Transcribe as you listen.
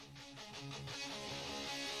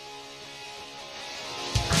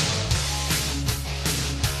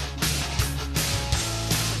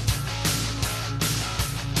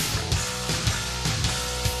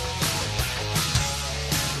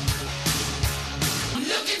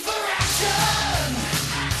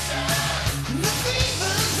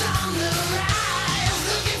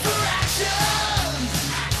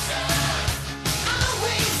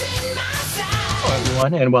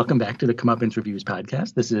everyone, and welcome back to the Comeuppance Reviews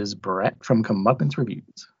podcast. This is Brett from Comeuppance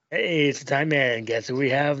Reviews. Hey, it's the time, man. Guess who we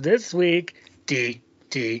have this week?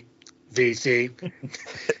 DTVC.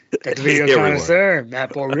 That's the video connoisseur,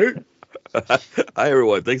 Matt P. Hi,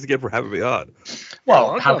 everyone. Thanks again for having me on.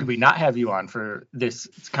 Well, how could we not have you on for this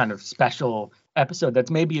kind of special episode that's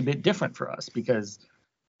maybe a bit different for us? Because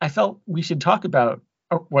I felt we should talk about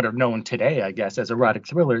what are known today, I guess, as erotic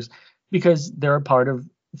thrillers, because they're a part of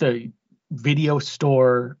the video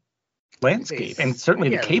store landscape and certainly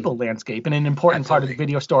the cable landscape and an important part of the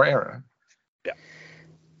video store era. Yeah,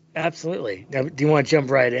 absolutely. Now, do you want to jump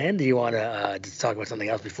right in? Do you want to just talk about something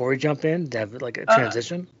else before we jump in to have like a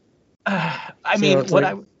transition? What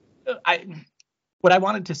I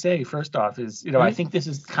wanted to say first off is, I think this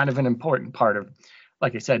is kind of an important part of,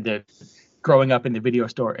 like I said, the growing up in the video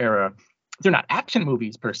store era. They're not action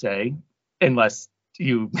movies per se, unless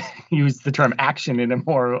you use the term action in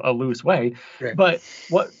a loose way. Right. But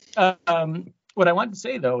what I wanted to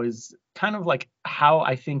say, though, is kind of like how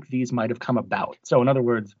I think these might have come about. So in other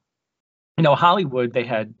words, Hollywood, they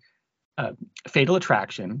had Fatal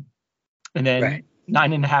Attraction and then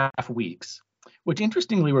 9.5 Weeks, which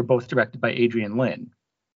interestingly were both directed by Adrian Lyne.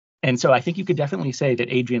 And so I think you could definitely say that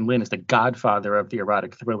Adrian Lyne is the godfather of the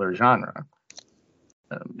erotic thriller genre.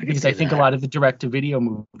 Because I think a lot of the direct-to-video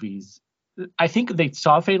movies, I think they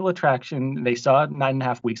saw Fatal Attraction, they saw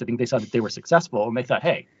 9.5 Weeks. I think they saw that they were successful, and they thought,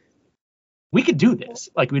 hey, we could do this.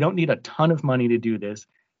 Like, we don't need a ton of money to do this.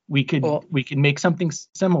 We could make something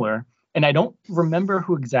similar. And I don't remember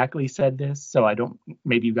who exactly said this, so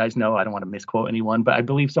maybe you guys know, I don't want to misquote anyone, but I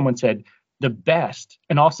believe someone said the best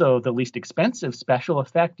and also the least expensive special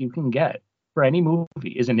effect you can get for any movie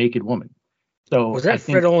is a naked woman. So was that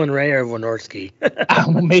Fred Olin Ray or Wynorski?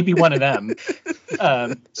 Maybe one of them.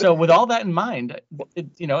 So with all that in mind,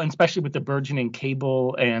 and especially with the burgeoning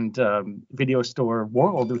cable and video store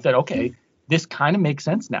world, we thought, okay, this kind of makes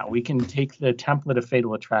sense now. We can take the template of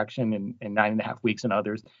Fatal Attraction and 9.5 Weeks and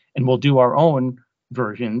others, and we'll do our own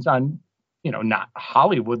versions on, not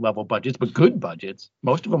Hollywood level budgets, but good budgets.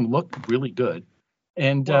 Most of them look really good.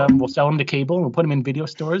 And we'll sell them to cable and we'll put them in video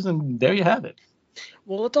stores, and there you have it.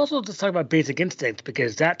 Well, let's also just talk about Basic Instinct,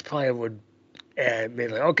 because that probably would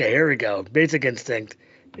made like, okay, here we go. Basic Instinct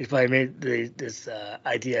is probably made this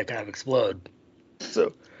idea kind of explode.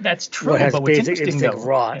 So that's true. But what's Basic interesting, Instinct though,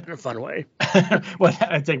 raw in a fun way. Well,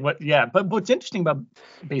 I think but what's interesting about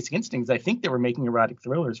Basic Instinct is I think they were making erotic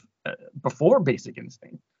thrillers before Basic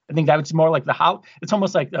Instinct. I think that was more like it's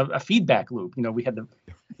almost like a feedback loop. We had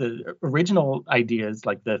the original ideas,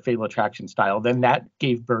 like the Fatal Attraction style. Then that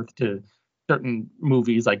gave birth to certain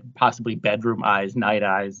movies like possibly Bedroom Eyes, Night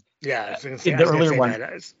Eyes. Yeah, the earlier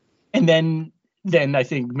ones. And then I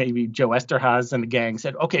think maybe Joe Esterhaz and the gang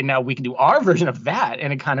said, okay, now we can do our version of that.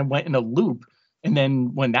 And it kind of went in a loop. And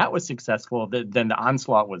then when that was successful, then the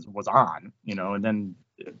onslaught was on, and then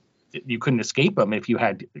you couldn't escape them if you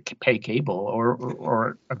had to pay cable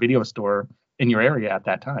or a video store in your area at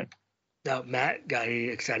that time. Now, Matt, got any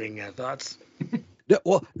exciting thoughts?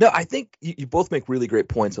 No, I think you both make really great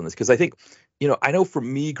points on this, because I think, I know for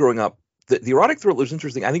me growing up, the erotic thriller is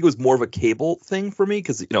interesting. I think it was more of a cable thing for me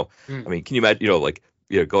because, I mean, can you imagine,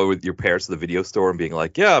 going with your parents to the video store and being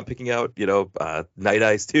like, yeah, I'm picking out, Night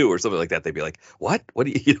Eyes 2 or something like that. They'd be like, what? What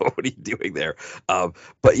are you, what are you doing there? But,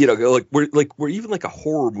 we're even like a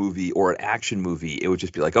horror movie or an action movie. It would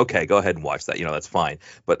just be like, okay, go ahead and watch that. That's fine.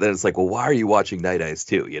 But then it's like, well, why are you watching Night Eyes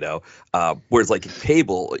 2? Whereas like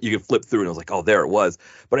cable, you can flip through and it was like, oh, there it was.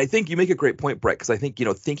 But I think you make a great point, Brett, because I think,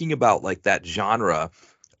 thinking about like that genre,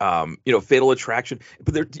 Fatal Attraction,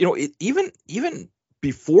 but there, even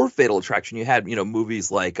before Fatal Attraction, you had, movies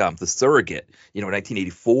like The Surrogate,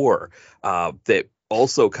 1984, that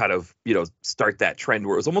also kind of, start that trend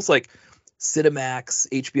where it was almost like Cinemax,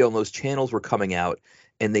 HBO, and those channels were coming out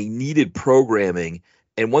and they needed programming.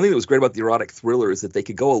 And one thing that was great about the erotic thriller is that they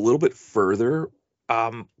could go a little bit further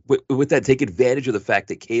with that, take advantage of the fact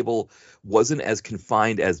that cable wasn't as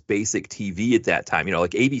confined as basic TV at that time.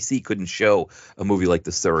 Like ABC couldn't show a movie like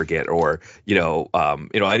The Surrogate or, any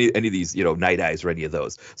of these, Night Eyes or any of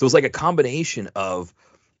those. So it was like a combination of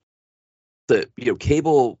the,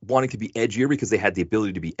 cable wanting to be edgier because they had the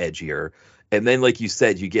ability to be edgier. And then, like you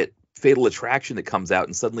said, you get Fatal Attraction that comes out,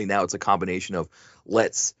 and suddenly now it's a combination of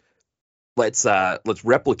let's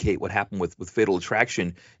replicate what happened with Fatal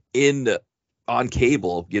Attraction on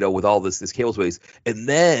cable, with all this cable space. And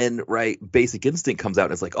then, Basic Instinct comes out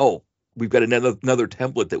and it's like, oh, we've got another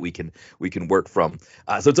template that we can work from.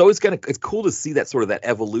 So it's always it's cool to see that sort of that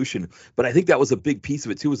evolution. But I think that was a big piece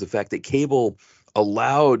of it too, was the fact that cable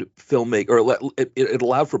allowed it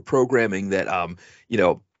allowed for programming that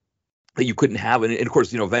that you couldn't have. And of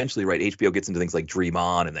course, eventually, right, HBO gets into things like Dream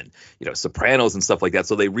On and then, Sopranos and stuff like that.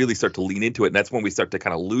 So they really start to lean into it. And that's when we start to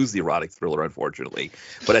kind of lose the erotic thriller, unfortunately.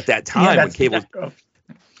 But at that time, when cable...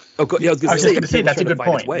 I was just going to say that's a good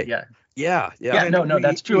point. Yeah. No,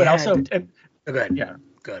 that's true. And also... Go ahead. Yeah.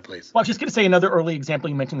 Go ahead, please. Well, I was just going to say another early example.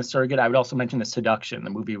 You mentioned The Surrogate. I would also mention The Seduction,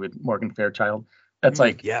 the movie with Morgan Fairchild. That's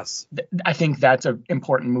yes. I think that's an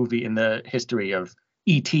important movie in the history of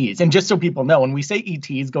ETs. And just so people know, when we say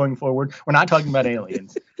ETs going forward, we're not talking about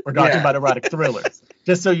aliens. We're talking about erotic thrillers.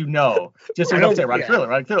 Just so you know. Just so we don't say erotic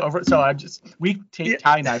thriller. So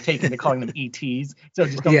Ty and I have taken to calling them ETs. So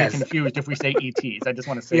just don't get confused if we say ETs. I just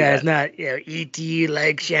want to say that. It's not ET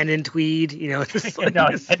like Shannon Tweed. It's like, no,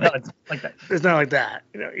 it's like that. It's not like that.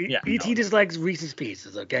 ET just likes Reese's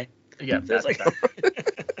Pieces, okay? Yeah, that's like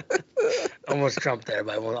almost Trump there,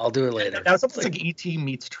 but I'll do it later. That was almost like ET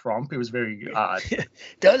meets Trump. It was very odd.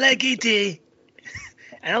 Don't like ET.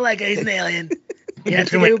 I don't like it. He's an alien. You have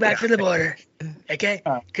to go back to the border. Okay?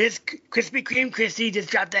 Krispy Kreme Chrissy just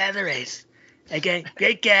dropped out of the race. Okay?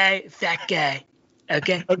 Great guy, fat guy.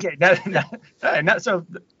 Okay? Okay. So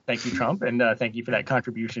thank you, Trump, and thank you for that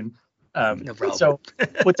contribution. No problem. So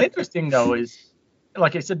what's interesting, though, is,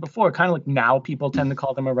 like I said before, kind of like now people tend to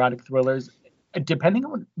call them erotic thrillers. Depending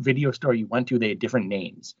on what video store you went to, they had different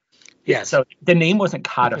names. Yeah. So the name wasn't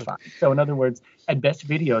codified. So in other words, at Best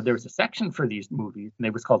Video, there was a section for these movies, and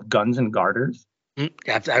it was called Guns and Garters. I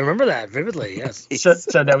remember that vividly. Yes.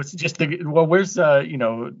 So that was just where's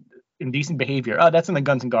Indecent Behavior? Oh, that's in the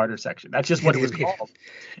Guns and Garters section. That's just what it was called.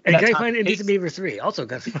 And can I find Indecent Behavior 3? Also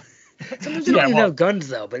Guns. Sometimes they don't even have guns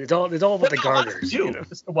though, but it's all about the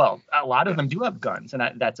garters. Well, a lot of them do have guns, and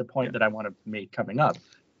that's a point that I want to make coming up.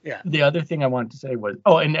 Yeah. The other thing I wanted to say was,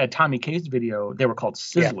 and at Tommy K's video, they were called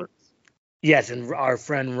Sizzlers. Yes, and our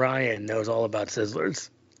friend Ryan knows all about Sizzlers.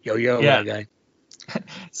 Guy.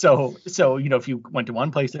 So if you went to one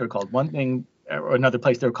place, they were called one thing, or another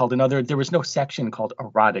place they were called another. There was no section called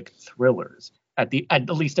erotic thrillers at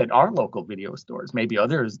least at our local video stores. Maybe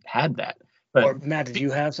others had that. But or Matt, did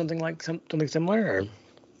you have something similar? Or?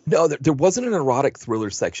 No, there wasn't an erotic thriller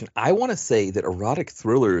section. I want to say that erotic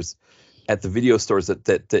thrillers at the video stores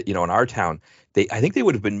that in our town, I think they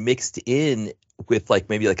would have been mixed in with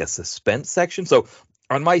maybe a suspense section. So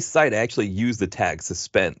on my site, I actually use the tag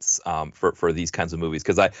suspense for these kinds of movies,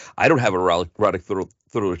 because I don't have an erotic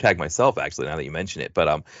thriller tag myself, actually, now that you mention it.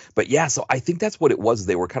 But yeah, so I think that's what it was.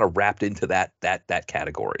 They were kind of wrapped into that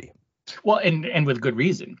category. Well, and with good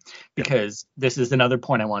reason, because this is another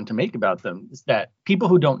point I wanted to make about them, is that people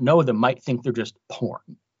who don't know them might think they're just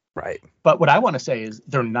porn. Right. But what I want to say is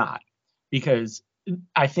they're not, because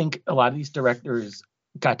I think a lot of these directors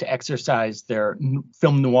got to exercise their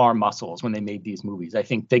film noir muscles when they made these movies. I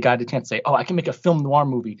think they got a chance to say, I can make a film noir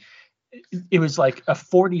movie. It was like a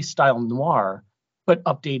 40s style noir, but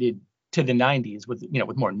updated to the 90s with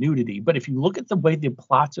more nudity. But if you look at the way the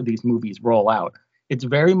plots of these movies roll out, it's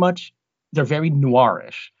very much, they're very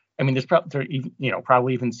noirish. I mean, there's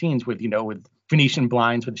probably even scenes with Venetian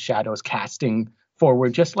blinds with shadows casting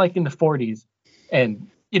forward, just like in the 40s. And,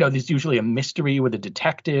 there's usually a mystery with a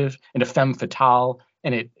detective and a femme fatale.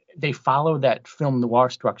 And they follow that film noir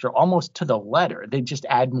structure almost to the letter. They just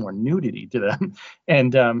add more nudity to them.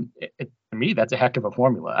 And to me, that's a heck of a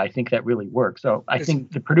formula. I think that really works. So I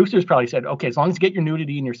think the producers probably said, okay, as long as you get your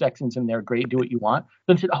nudity and your sex scenes in there, great, do what you want.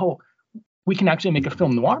 Then they said, we can actually make a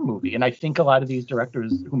film noir movie. And I think a lot of these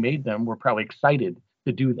directors who made them were probably excited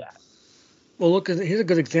to do that. Well, look, here's a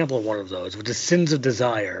good example of one of those, which is Sins of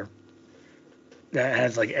Desire, that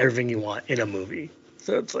has everything you want in a movie.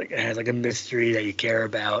 So it's it has a mystery that you care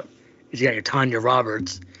about. You got your Tanya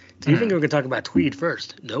Roberts. Do you think we're going to talk about Tweed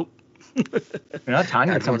first? Nope.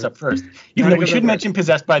 Tanya comes up first. Even though we should mention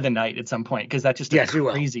Possessed by the Night at some point, because that's just a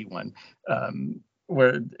crazy one.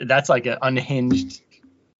 Where that's an unhinged.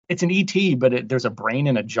 It's an ET, but there's a brain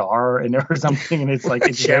in a jar or something, and it's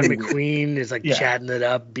it's Sharon McQueen is chatting it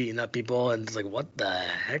up, beating up people, and it's what the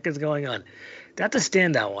heck is going on? That's a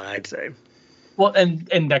standout one, I'd say. Well,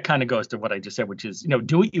 and that kind of goes to what I just said, which is,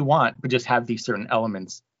 do what you want, but just have these certain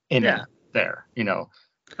elements in it there,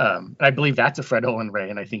 I believe that's a Fred Olen Ray,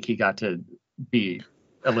 and I think he got to be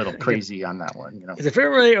a little crazy on that one, Is it Fred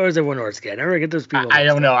Ray or is it Wynorski? I never get those people. I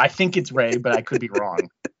don't know. I think it's Ray, but I could be wrong.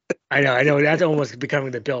 I know. That's almost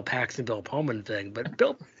becoming the Bill Paxton, Bill Pullman thing, but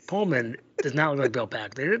Bill Pullman does not look like Bill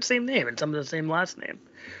Paxton. They have the same name and some of the same last name.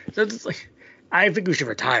 So it's I think we should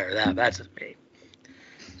retire that. That's just me.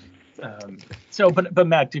 But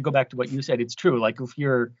Matt, to go back to what you said, it's true. If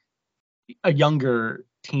you're a younger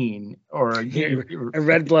teen or a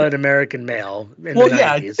red-blooded American male in well the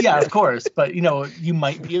 90s. yeah of course, but you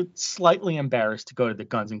might be slightly embarrassed to go to the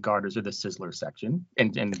Guns and Garters or the Sizzler section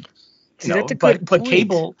and See, that's a good but point.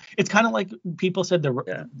 cable, it's kind of like people said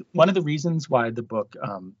one of the reasons why the book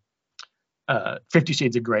 50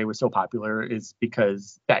 Shades of Grey was so popular is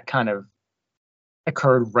because that kind of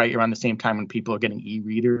occurred right around the same time when people are getting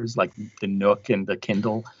e-readers like the Nook and the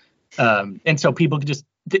Kindle, and so people could just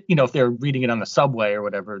if they're reading it on the subway or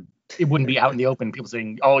whatever, it wouldn't be out in the open. People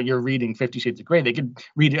saying, "Oh, you're reading 50 Shades of Grey." They could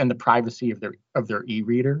read it in the privacy of their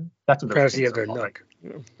e-reader. That's what privacy of their Nook,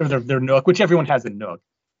 or their Nook, which everyone has a Nook.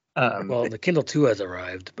 Well, the Kindle 2 has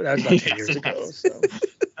arrived, but that was about 10 years ago.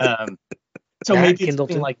 So maybe Kindle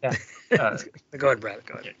something like that. Go ahead, Brad.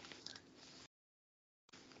 Go ahead.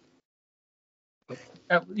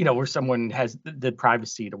 Where someone has the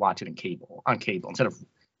privacy to watch it on cable instead of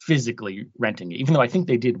physically renting it, even though I think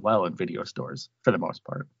they did well in video stores for the most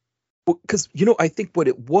part. Well, because I think what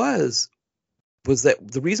it was that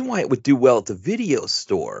the reason why it would do well at the video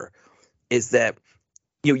store is that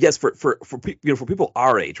yes, for people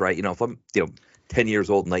our age, right? If I'm 10 years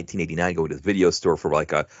old in 1989 going to the video store for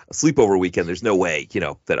like a sleepover weekend, there's no way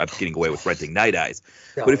that I'm getting away with renting Night Eyes.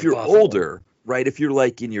 No, but if you're impossible. older, right? If you're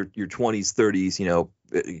like in your 20s, 30s,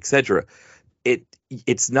 etc.,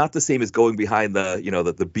 it's not the same as going behind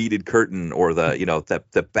the beaded curtain or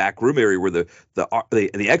the back room area where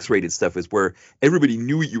the X-rated stuff is, where everybody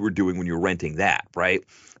knew what you were doing when you were renting that, right?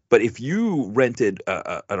 But if you rented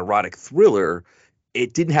an erotic thriller,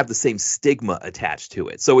 it didn't have the same stigma attached to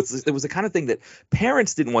it. So it was the kind of thing that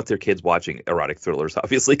parents didn't want their kids watching erotic thrillers,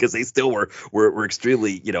 obviously, because they still were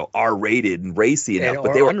extremely, R-rated and racy enough.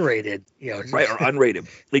 But they were unrated, right, or unrated.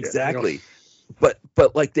 Exactly.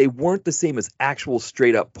 But like they weren't the same as actual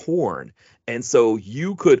straight up porn. And so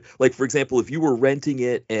you could, like, for example, if you were renting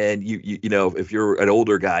it and if you're an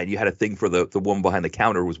older guy and you had a thing for the woman behind the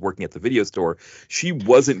counter who was working at the video store, she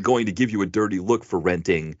wasn't going to give you a dirty look for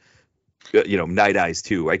renting Night Eyes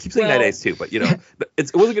 2. I keep saying Night Eyes 2, but it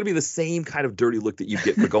wasn't going to be the same kind of dirty look that you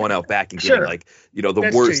get for going out back and getting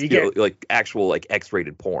the worst, like actual like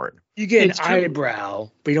X-rated porn. You get an eyebrow,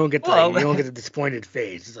 but you don't get the disappointed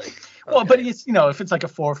face. It's like, okay. Well, but it's if it's like a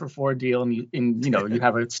 4 for 4 deal and you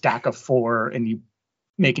have a stack of 4 and you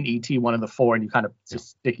make an ET one of the 4 and you kind of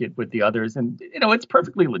just stick it with the others, and it's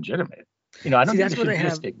perfectly legitimate. I don't think there should be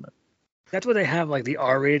a stigma. That's why they have like the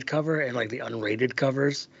R-rated cover and like the unrated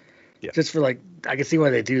covers. Yeah. Just for I can see why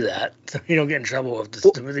they do that, so you don't get in trouble with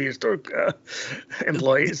the video store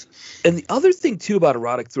employees. And the other thing too about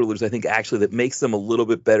erotic thrillers, I think actually that makes them a little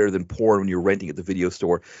bit better than porn when you're renting at the video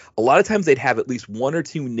store. A lot of times they'd have at least 1 or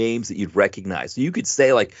 2 names that you'd recognize. So you could say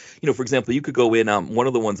for example, you could go in. One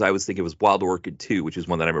of the ones I was thinking was Wild Orchid 2, which is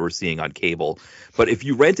one that I remember seeing on cable. But if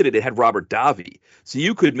you rented it, it had Robert Davi. So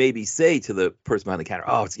you could maybe say to the person behind the counter,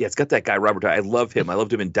 "Oh, it's got that guy Robert Davi. I loved him. I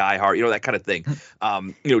loved him in Die Hard. That kind of thing."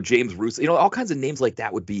 James Russo, all kinds of names like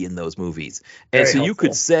that would be in those movies. And Very so helpful. you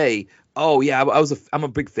could say, "Oh yeah, I'm a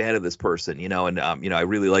big fan of this person, and I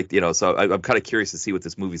really liked, so I'm kind of curious to see what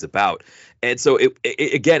this movie's about." And so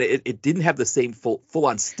it didn't have the same full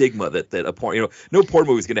on stigma that a porn, no porn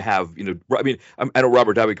movie is going to have, I mean, I know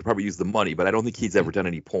Robert Davi could probably use the money, but I don't think he's ever done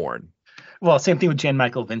any porn. Well, same thing with Jan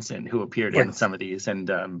Michael Vincent, who appeared in some of these, and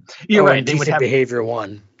you're right. They would have Behavior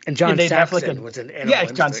 1, and John Saxon was an animal. Yeah,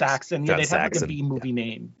 it's John Saxon. John They'd have like a Saxon. B movie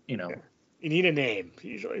name, Yeah. You need a name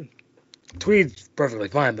usually. Tweed's perfectly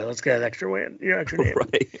fine, but let's get an extra name.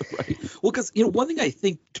 Right. Well, because one thing I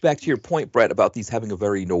think, back to your point, Brett, about these having a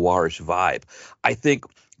very noirish vibe, I think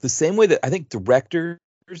the same way that I think directors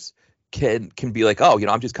can be like, oh,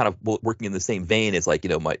 I'm just kind of working in the same vein as like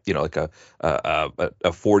my like a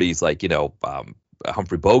 40s like a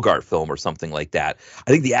Humphrey Bogart film or something like that.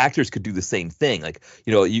 I think the actors could do the same thing. Like,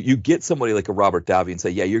 you get somebody like a Robert Davi and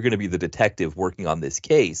say, yeah, you're going to be the detective working on this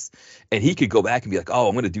case. And he could go back and be like, oh,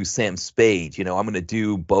 I'm going to do Sam Spade. I'm going to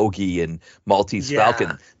do Bogey and Maltese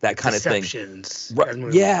Falcon, that kind of thing.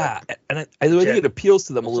 Right. Yeah. And I think it appeals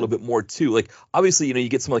to them a little bit more too. Like, obviously, you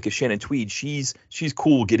get someone like a Shannon Tweed. She's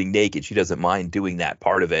cool getting naked. She doesn't mind doing that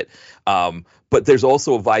part of it. But there's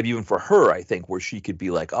also a vibe even for her, I think, where she could be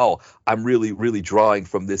like, oh, I'm really, really drawing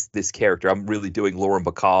from this character. I'm really doing Lauren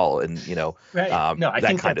Bacall and, right. No, I that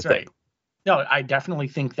think kind that's of thing. Right. No, I definitely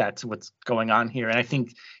think that's what's going on here. And I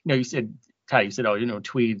think, you said, Ty, oh,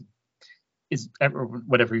 Tweed is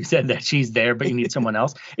whatever you said, that she's there, but you need someone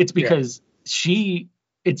else. It's because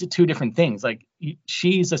it's 2 different things. Like,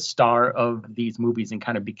 she's a star of these movies and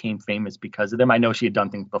kind of became famous because of them. I know she had done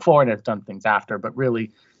things before and has done things after, but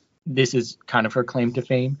really this is kind of her claim to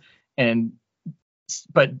fame.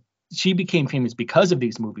 But she became famous because of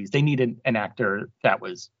these movies. They needed an actor that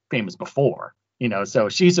was famous before, so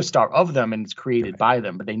she's a star of them and it's created by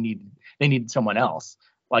them, but they need someone else,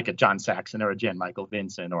 like a John Saxon or a Jan Michael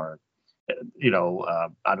Vincent, or I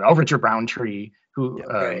don't know, Richard Roundtree, who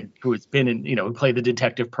has been in, who played the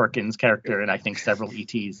Detective Perkins character in I think several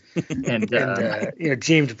ETs, and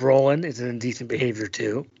James Brolin is in Indecent Behavior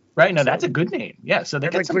too. Right, no, that's a good name. Yeah, so they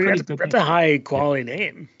got some pretty good. That's a high quality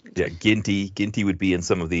name. Yeah, Ginty would be in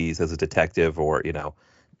some of these as a detective, or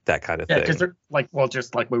that kind of thing. Yeah, because they're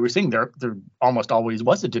just like we were saying, there almost always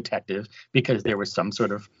was a detective because there was some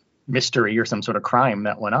sort of mystery or some sort of crime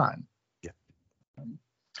that went on.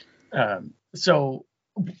 Yeah. So,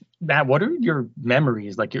 Matt, what are your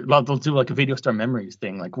memories? They'll do like a video store memories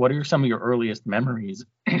thing. Like, what are some of your earliest memories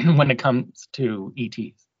when it comes to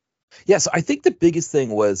ETs? Yeah, so I think the biggest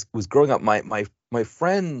thing was growing up. My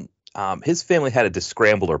friend, his family had a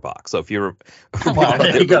descrambler box. So if you're,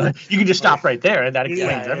 there you go. You can just stop right there, and that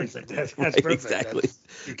explains everything. That's perfect. Exactly.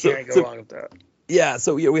 You can't go wrong with that. Yeah,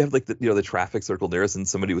 so we have like the traffic circle near us, and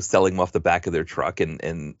somebody was selling them off the back of their truck, and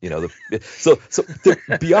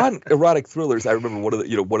beyond erotic thrillers, I remember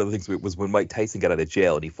one of the things was when Mike Tyson got out of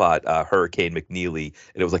jail and he fought Hurricane McNeely,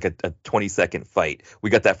 and it was like a 20-second fight. We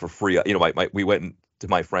got that for free. We went to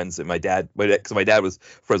my friends and my dad was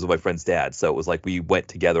friends with my friend's dad, so it was like we went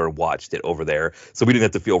together and watched it over there, so we didn't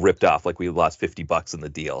have to feel ripped off like we lost $50 in the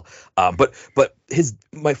deal. But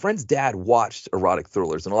my friend's dad watched erotic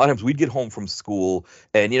thrillers, and a lot of times we'd get home from school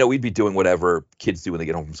and we'd be doing whatever kids do when they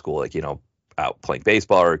get home from school, like out playing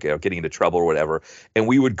baseball or getting into trouble or whatever, and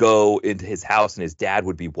we would go into his house and his dad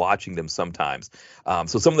would be watching them sometimes.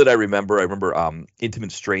 So some that I remember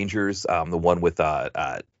Intimate Strangers, the one with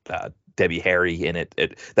Debbie Harry in it.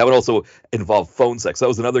 That would also involve phone sex. That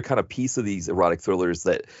was another kind of piece of these erotic thrillers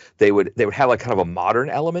that they would have like kind of a modern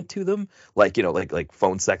element to them, like like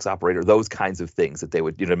phone sex operator, those kinds of things that they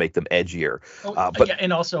would make them edgier.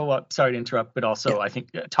 And also sorry to interrupt, but also I think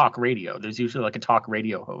talk radio. There's usually like a talk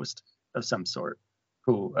radio host of some sort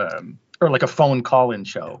who or like a phone call-in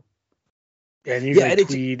show. Yeah, and usually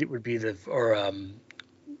Tweed would be who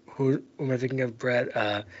am I thinking of,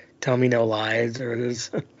 Brett? Tell Me No Lies, or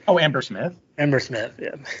who's? Oh, Amber Smith. Amber Smith,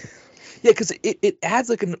 yeah. Yeah, because it adds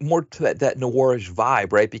like more to that noirish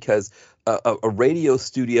vibe, right? Because a radio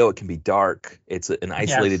studio, it can be dark. It's an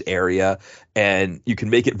isolated area, and you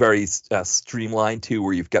can make it very streamlined too,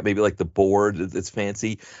 where you've got maybe like the board that's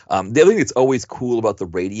fancy. The other thing that's always cool about the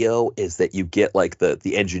radio is that you get like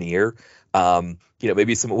the engineer.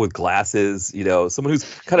 Maybe someone with glasses, someone who's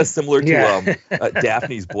kind of similar to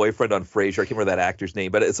Daphne's boyfriend on Frasier. I can't remember that actor's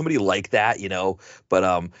name, but somebody like that,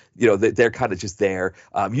 but they're kind of just there.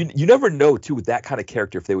 You never know too with that kind of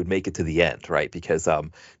character if they would make it to the end, right? Because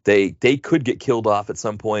they could get killed off at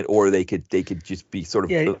some point, or they could just be sort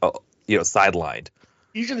of sidelined.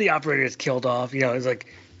 Usually the operator is killed off, it's like,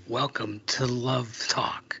 welcome to Love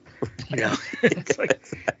Talk. It's like,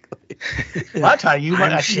 well, I'll tell you, you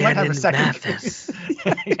might have a second. Mathis.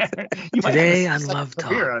 Today on Love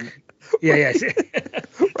Talk. Yeah.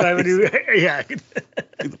 But they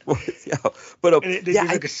do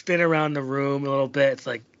like a spin around the room a little bit. It's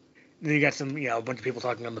like then you got some, a bunch of people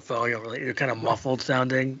talking on the phone. You're kind of muffled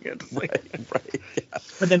sounding. It's like, right. Yeah.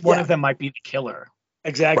 But then one of them might be the killer.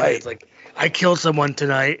 Exactly. Right. It's like I killed someone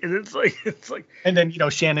tonight, and it's like. And then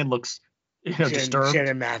Shannon looks. Disturbed.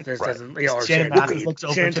 Shannon Mathis doesn't. Shannon Mathis looks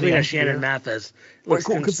over to the Shannon Mathis looks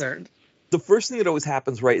concerned. The first thing that always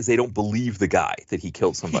happens, right, is they don't believe the guy that he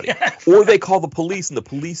killed somebody, or they call the police, and the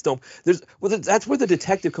police don't. That's where the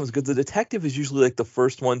detective comes, because the detective is usually like the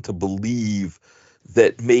first one to believe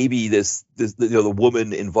that maybe the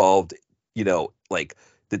woman involved, like.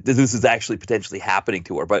 This is actually potentially happening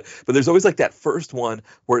to her, but there's always like that first one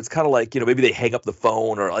where it's kind of like maybe they hang up the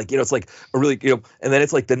phone, or like it's like a really and then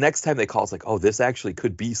it's like the next time they call, it's like, oh, this actually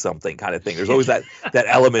could be something kind of thing. There's always that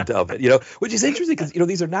element of it, which is interesting because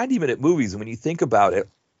these are 90-minute movies, and when you think about it,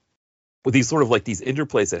 with these sort of like these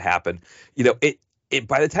interplays that happen, it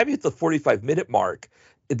by the time you hit the 45-minute mark,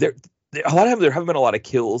 a lot of times there haven't been a lot of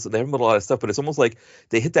kills and there haven't been a lot of stuff, but it's almost like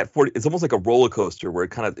they hit that 40. It's almost like a roller coaster where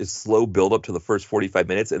it kind of is slow build up to the first 45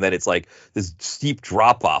 minutes, and then it's like this steep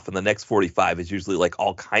drop off, and the next 45 is usually like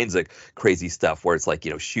all kinds of crazy stuff where it's like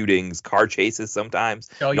shootings, car chases sometimes,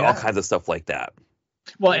 all kinds of stuff like that.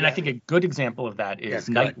 Well, and I think a good example of that is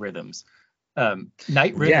Night Rhythms.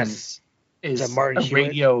 Night Rhythms is a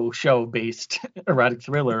radio show based erotic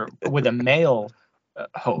thriller with a male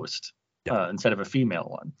host. Instead of a female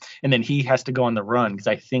one, and then he has to go on the run because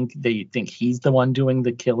I think they think he's the one doing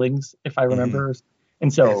the killings, if I remember.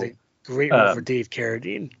 And so great role for Dave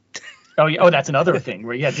Carradine. Oh, yeah. Oh, that's another thing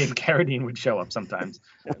where David Carradine would show up sometimes.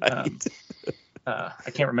 Right.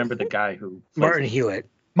 I can't remember the guy who Martin Hewitt.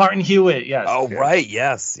 Martin Hewitt, yes. Oh, right.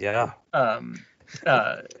 Yes. Yeah. And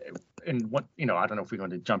what I don't know if we're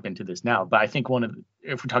going to jump into this now, but I think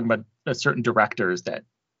if we're talking about certain directors that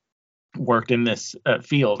worked in this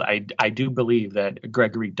field, I do believe that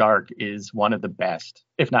Gregory Dark is one of the best,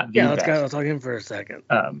 if not the best. Yeah, let's talk him for a second.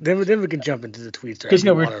 Then we can jump into the tweets. Because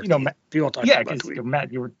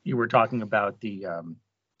Matt, you were talking about the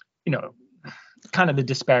kind of the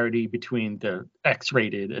disparity between the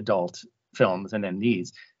X-rated adult films and then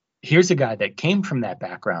these. Here's a guy that came from that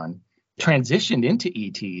background, transitioned into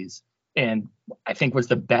ETs, and I think was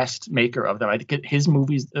the best maker of them. I think his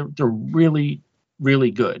movies, they're really,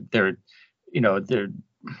 really good. They're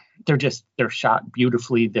shot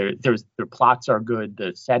beautifully. Their plots are good.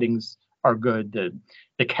 The settings are good.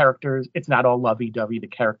 The characters, it's not all lovey-dovey. The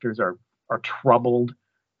characters are troubled.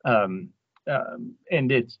 And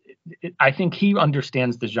I think he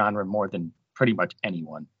understands the genre more than pretty much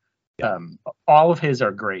anyone. All of his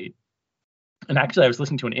are great. And actually, I was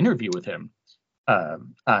listening to an interview with him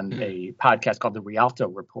on a podcast called The Rialto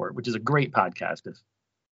Report, which is a great podcast if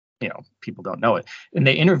people don't know it. And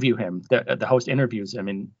they interview him. The host interviews him,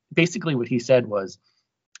 and basically what he said was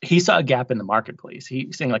he saw a gap in the marketplace.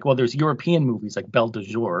 He's saying like, well, there's European movies like Belle de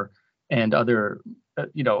Jour and other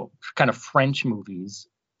kind of French movies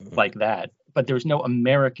like that, but there's no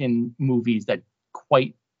American movies that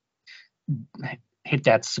quite hit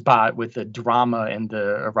that spot with the drama and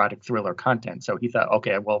the erotic thriller content. So he thought,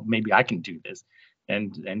 okay, well, maybe I can do this.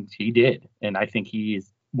 And he did. And I think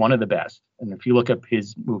he's one of the best. And if you look up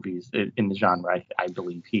his movies in the genre, I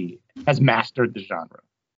believe he has mastered the genre.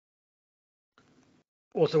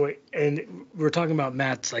 Well, so wait, and we're talking about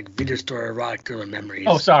Matt's like video store erotic thriller memories.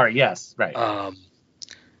 Oh, sorry. Yes. Right.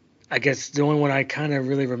 I guess the only one I kind of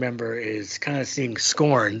really remember is kind of seeing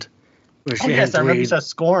Scorned. Yes, I remember you saw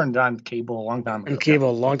Scorned on cable a long time ago. On cable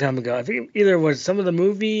a long time ago. I think either was some of the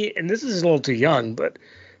movie, and this is a little too young, but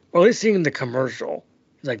or at least seeing the commercial.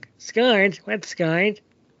 It's like, Scorned, what's Scorned?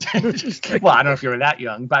 Well, I don't know if you were that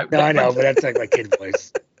young, but no, I know, but that's like my kid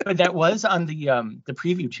voice. But that was on the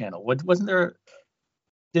preview channel. Wasn't there?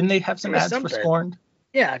 Didn't they have some ads for Scorned?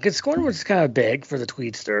 Yeah, because Scorned was kind of big for the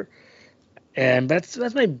Tweetster, and that's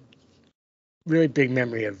my really big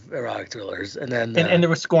memory of erotic thrillers. And then and there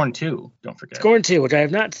was Scorned 2, don't forget. Scorned 2, which I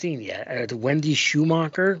have not seen yet. Wendy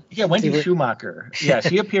Schumacher. Yeah, Wendy Schumacher. Yeah,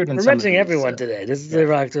 she appeared in. We're mentioning everyone today. This is the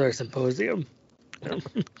erotic thriller symposium.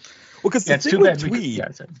 Well, because the thing with Tweed,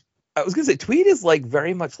 I was gonna say Tweed is like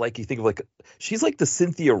very much like you think of like she's like the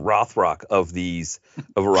Cynthia Rothrock of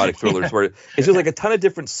erotic thrillers, where it's just like a ton of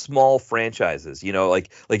different small franchises.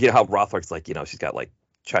 Like how Rothrock's like she's got like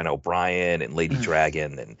China O'Brien and Lady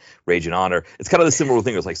Dragon and Rage and Honor. It's kind of the similar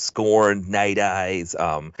thing. It's like Scorned, Night Eyes,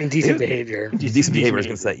 and Decent Behavior. Decent Behavior. I was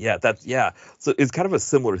gonna say So it's kind of a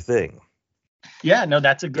similar thing. Yeah, no,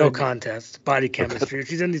 that's a good. No Contest, Body Chemistry.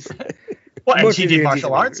 She's in these. Well, and she did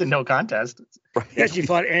martial arts in No Contest. Right. Yeah, she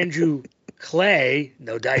fought Andrew Clay,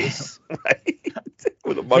 No Dice. Right.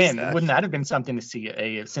 With a mustache. Man, wouldn't that have been something to see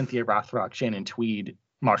a Cynthia Rothrock, Shannon Tweed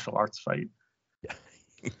martial arts fight? Yeah.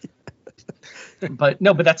 But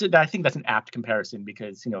that's it. I think that's an apt comparison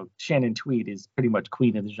because Shannon Tweed is pretty much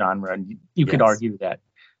queen of the genre, and you could argue that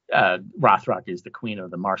Rothrock is the queen of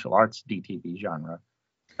the martial arts DTV genre.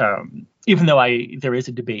 Even though there is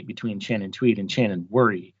a debate between Shannon Tweed and Shannon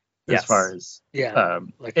Worry. As far as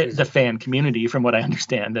the fan community, from what I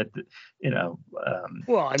understand, that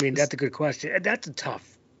Well, I mean that's a good question. That's a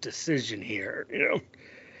tough decision here.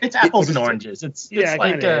 It's apples and oranges. It's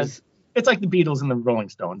like the Beatles and the Rolling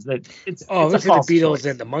Stones. It's the Beatles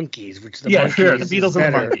and the Monkees, which the Beatles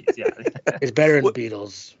and the Monkees. Yeah, it's better than the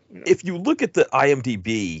Beatles. If you look at the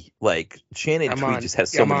IMDb, like Shannon Tweed just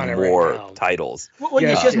has so many more titles. Well, she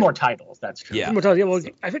has more titles. That's true. Yeah. Well,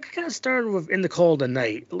 I think I kind of started with In the Cold of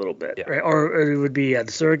Night a little bit, right? Or it would be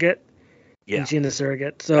The Surrogate. Yeah. She in The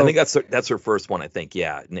Surrogate. So I think that's her first one. I think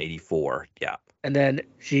in '84. Yeah. And then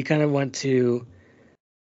she kind of went to,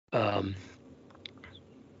 so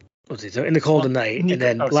In the Cold of Night, and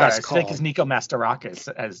then Last Call. I think it's Nico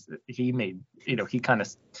Mastorakis, as he made, he kind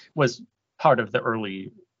of was part of the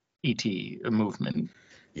early ET movement.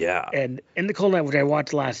 Yeah. And In the Cold Night, which I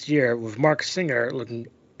watched last year, with Mark Singer looking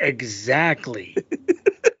exactly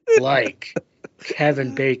like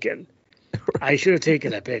Kevin Bacon. I should have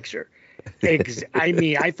taken that picture. I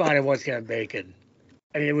thought it was Kevin Bacon.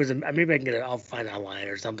 I mean, it was. Maybe I can get it. I'll find it online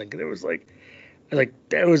or something. Because it was like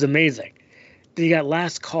it was amazing. Then you got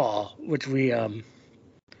Last Call, which we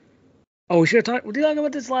we should have talked. Did you talk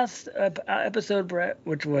about this last episode, Brett?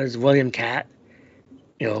 Which was William Catt.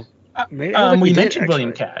 Maybe, I don't think we did, mentioned William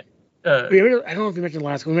actually. Catt. I don't know if we mentioned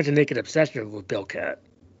last. We mentioned Naked Obsession with Bill Catt.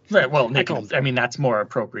 Right. Well, Naked. I mean, that's more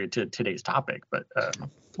appropriate to today's topic, but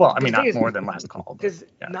well, I mean, not more than last call. Because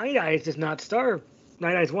Night Eyes does not star.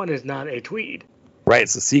 Night Eyes 1 is not a Tweed. Right.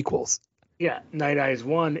 It's the sequels. Yeah. Night Eyes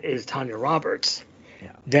 1 is Tanya Roberts.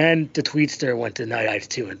 Yeah. Then the Tweedster went to Night Eyes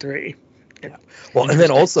 2 and 3. Yeah. Well, and then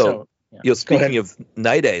also, speaking of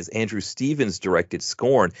Night Eyes, Andrew Stevens directed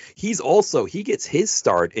Scorn. He gets his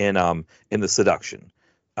start in The Seduction.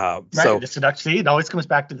 Right, so the Seduction. See, it always comes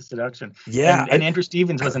back to the Seduction. Yeah, and Andrew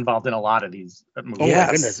Stevens was involved in a lot of these movies. Oh my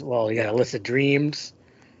goodness! Well, you got Illicit Dreams,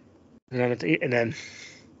 and then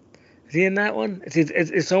is he in that one?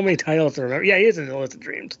 It's so many titles to remember. Yeah, he is in Illicit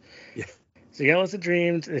Dreams. Yeah. So you got Illicit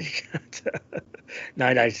Dreams, and you got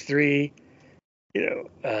Night Eyes 3. I'm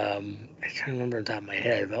trying to remember on top of my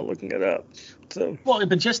head without looking it up. So well,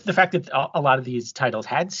 but just the fact that a lot of these titles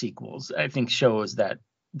had sequels, I think, shows that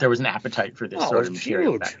there was an appetite for this sort of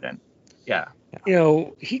material back then. Yeah.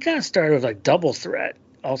 He kind of started with like Double Threat,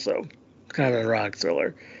 also kind of an erotic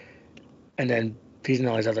thriller, and then he's in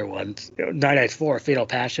all these other ones. Night Eyes 4, Fatal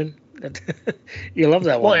Passion. You love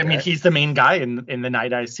that one. Well, I mean, he's the main guy in the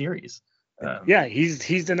Night Eyes series. Yeah, he's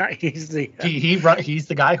the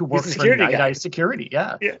guy who works for Night Eyes Security.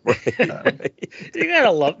 Yeah. You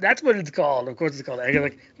gotta love. That's what it's called. Of course, it's called. You're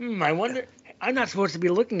like, I wonder. I'm not supposed to be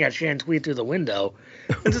looking at Shannon Tweed through the window.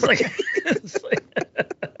 It's just like,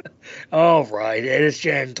 oh right, it is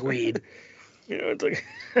Shannon Tweed. It's like.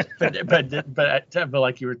 but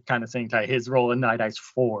like you were kind of saying, Ty, his role in Night Eyes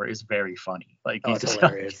 4 is very funny. Like he's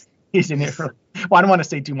hilarious. He's in it. Well, I don't want to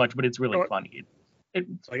say too much, but it's really funny.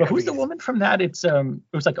 But who's the woman from that? It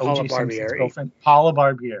was like O.J. Simpson's girlfriend, Paula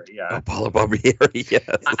Barbieri. Yeah. Oh, Paula Barbieri. Yes.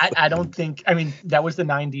 I don't think. I mean, that was the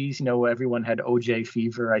 '90s. Everyone had O.J.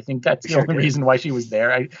 fever. I think that's the only reason why she was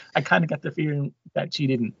there. I kind of got the feeling that she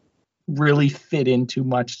didn't really fit in too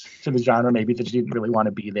much to the genre. Maybe that she didn't really want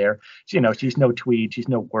to be there. She's no Tweed. She's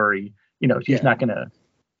no Worry. She's not gonna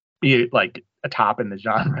be like a top in the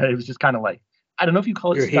genre. It was just kind of like, I don't know if you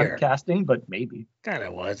call it stunt casting, but maybe. Kind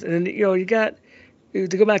of was. And then you got. To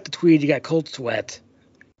go back to Tweed, you got Cold Sweat,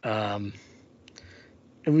 and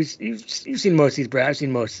you've seen most of these, Brad. I've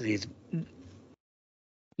seen most of these.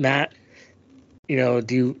 Matt, do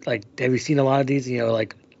you have you seen a lot of these?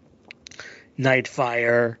 Like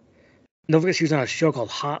Nightfire. Don't forget she was on a show called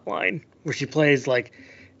Hotline, where she plays like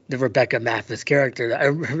the Rebecca Mathis character that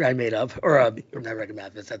I made up, or not Rebecca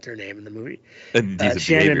Mathis, that's her name in the movie.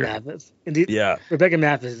 Shannon Mathis. Yeah. Rebecca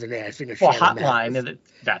Mathis is her name. I think Hotline,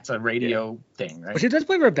 that's a radio thing, right? Well, she does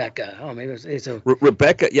play Rebecca. Oh, maybe it's a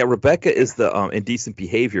Rebecca. Yeah, Rebecca is the Indecent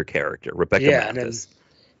Behavior character. Rebecca Mathis.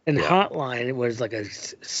 And Hotline, it was like a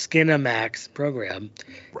Skinamax program.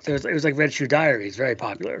 So it was like Red Shoe Diaries, very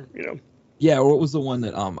popular, Yeah, what was the one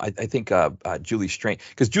that I think Julie Strain,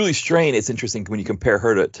 because Julie Strain, it's interesting when you compare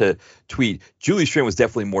her to Tweed. Julie Strain was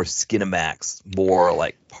definitely more Skinamax, more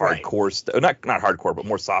like hardcore stuff, not hardcore, but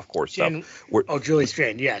more softcore stuff. Julie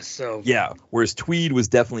Strain, yes. So yeah, whereas Tweed was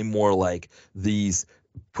definitely more like these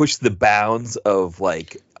push the bounds of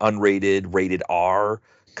like unrated, rated R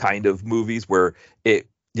kind of movies where it,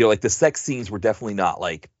 like the sex scenes were definitely not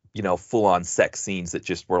like, full-on sex scenes that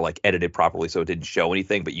just were like edited properly so it didn't show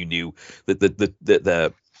anything, but you knew that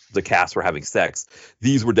the cast were having sex.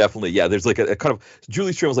 These were definitely, there's like a kind of,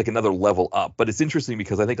 Julie Strain was like another level up. But it's interesting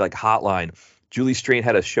because I think like Hotline, Julie Strain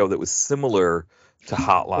had a show that was similar to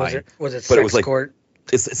Hotline. Was it but Sex it was like, Court?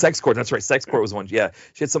 It's Sex Court. That's right. Sex Court was one. Yeah,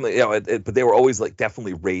 she had something. But they were always like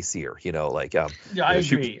definitely racier. I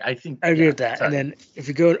agree. I agree with that. Sorry. And then if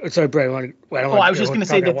you go, sorry, Brian. I was just going to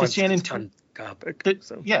say that the Shannon topic.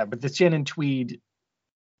 But the Shannon Tweed,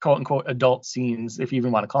 quote unquote, adult scenes, if you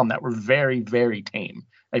even want to call them that, were very, very tame.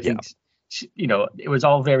 I think, it was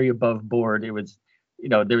all very above board. It was,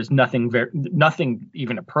 there was nothing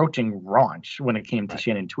even approaching raunch when it came to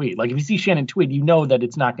Shannon Tweed. Like if you see Shannon Tweed, you know that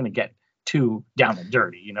it's not going to get too down and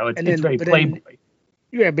dirty. It's very Playboy.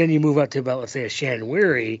 Then you move up to about, let's say, a Shannon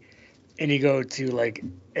Weary, and you go to like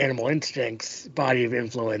Animal Instincts, Body of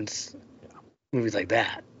Influence, movies like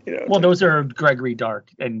that. Those are Gregory Dark,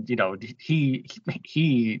 and he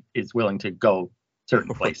is willing to go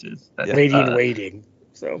certain places. Lady in Waiting.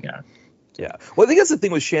 So yeah. Well, I think that's the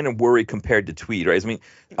thing with Shannon Weary compared to Tweed, right? I mean,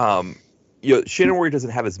 Shannon Weary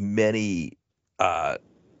doesn't have as many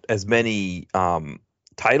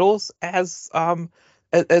titles as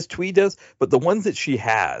Tweed does, but the ones that she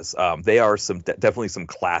has, they are definitely some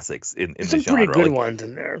classics in the genre. Some pretty good ones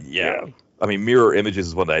in there. Yeah. I mean, Mirror Images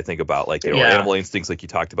is one that I think about, like, Animal Instincts, like you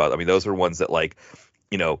talked about. I mean, those are ones that, like,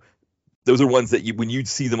 those are ones that when you'd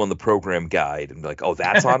see them on the program guide and be like, oh,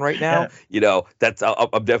 that's on right now. That's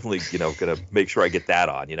I'm definitely gonna make sure I get that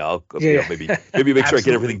on. Maybe make sure I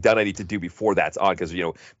get everything done I need to do before that's on, because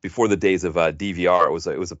before the days of DVR,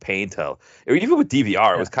 it was a pain to, even with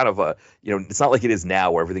DVR, it was kind of a it's not like it is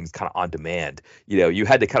now where everything's kind of on demand. You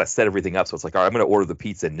had to kind of set everything up, so it's like, all right, I'm gonna order the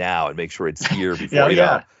pizza now and make sure it's here before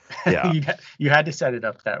Yeah. You had to set it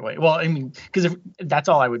up that way. Well, I mean, because that's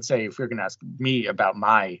all I would say if you're going to ask me about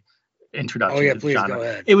my introduction to the genre. Go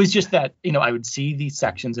ahead. It was just that, I would see these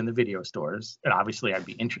sections in the video stores, and obviously I'd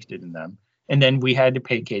be interested in them. And then we had to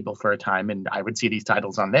pay cable for a time, and I would see these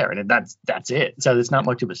titles on there, and that's it. So there's not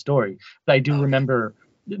much of a story. But I do remember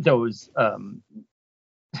those,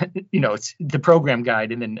 it's the program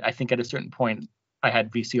guide, and then I think at a certain point I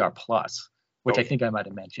had VCR Plus, which I think I might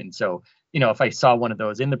have mentioned. So, if I saw one of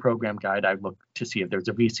those in the program guide, I'd look to see if there's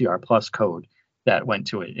a VCR Plus code that went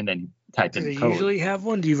to it, and then type in the code. Do they usually have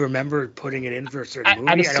one? Do you remember putting it in for a certain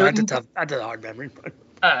movie? I had a hard memory. But...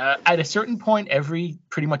 at a certain point,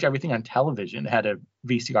 pretty much everything on television had a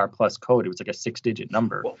VCR Plus code. It was like a 6-digit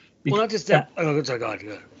number. Well, not just that. Oh, sorry, go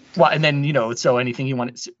ahead. Well, and then, so anything you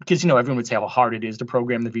want, because, everyone would say how hard it is to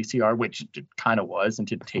program the VCR, which it kind of was, and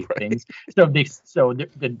to tape things. So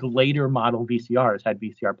the later model VCRs had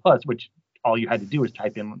VCR Plus, which all you had to do was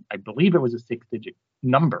type in, I believe it was a 6-digit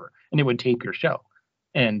number, and it would tape your show.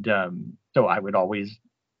 And so I would always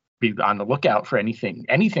be on the lookout for anything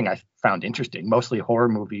I found interesting, mostly horror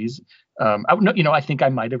movies. I think I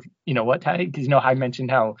might have, Ty? Because, I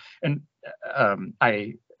mentioned how, and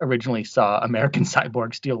I originally saw American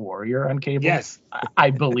Cyborg Steel Warrior on cable. Yes. I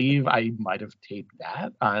believe I might have taped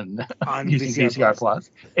that on using VCR Plus.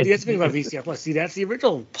 That's the thing about VCR Plus. See, that's the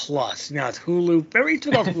original Plus. Now it's Hulu. Remember you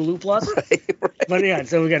took off Hulu Plus? Right. But yeah,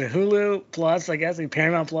 so we got a Hulu Plus, I guess, like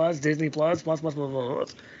Paramount Plus, Disney Plus, blah, blah, blah.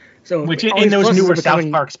 So which in those newer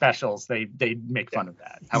South Park specials, they make fun of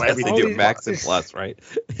that. How everything do Max and Plus, right?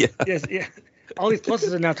 Yeah. Yes, yeah. All these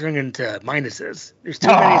pluses are now turning into minuses. There's too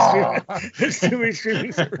many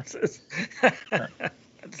streaming services. I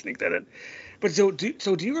had to sneak that in. But so do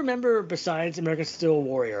you remember, besides American Steel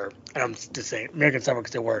Warrior, and I'm just saying American Cyborg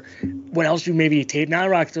Steel Warrior, what else you maybe taped, not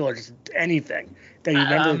Rock Thriller, just anything that you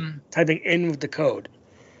remember typing in with the code?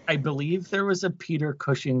 I believe there was a Peter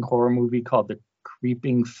Cushing horror movie called The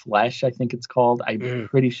Creeping Flesh, I think it's called. I'm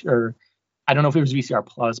pretty sure. I don't know if it was VCR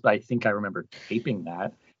Plus, but I think I remember taping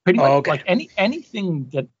that. Pretty much like anything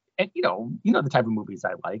that the type of movies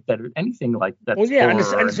I like, that anything like that. Well, yeah, I'm just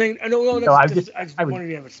saying. I just wanted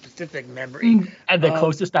to have a specific memory. And the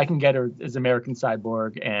closest I can get is American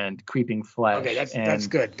Cyborg and Creeping Flesh. Okay, that's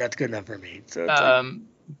good. That's good enough for me. So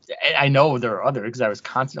I know there are others because I was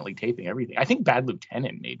constantly taping everything. I think Bad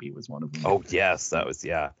Lieutenant maybe was one of them. Oh yes, that was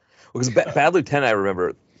Because Bad Lieutenant, I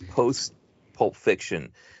remember post Pulp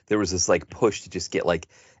Fiction, there was this like push to just get like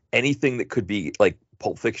anything that could be like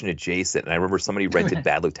Pulp Fiction adjacent. And I remember somebody rented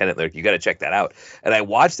Bad Lieutenant. They're like, you got to check that out. And I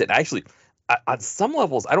watched it. And actually, on some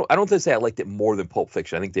levels, I don't say I liked it more than Pulp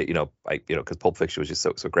Fiction. I think that because Pulp Fiction was just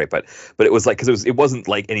so great. But it was like, because it wasn't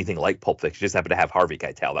like anything like Pulp Fiction. It just happened to have Harvey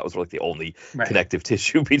Keitel. That was like the only connective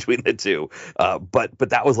tissue between the two. But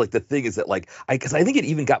that was like the thing, is that like because I think it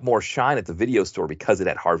even got more shine at the video store because it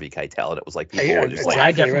had Harvey Keitel, and it was like people were just like,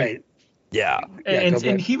 I definitely. Right. Yeah.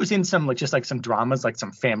 And he was in some some dramas, like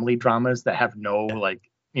some family dramas that have no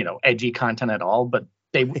edgy content at all, but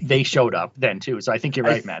they showed up then too. So I think you're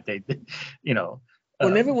right, Matt.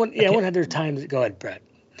 When everyone had their time. Go ahead, Brett,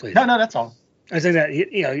 please. No, that's all. I was saying that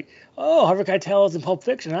Harvey Keitel is in Pulp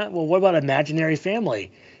Fiction, huh? Well, what about Imaginary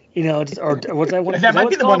Family? Or what's that one? That might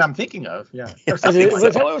be the one I'm thinking of. Yeah. Was that what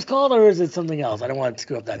it was called, or is it something else? I don't want to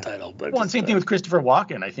screw up that title. But same thing with Christopher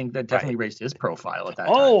Walken. I think that definitely raised his profile at that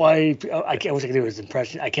time. I can't. What I can do his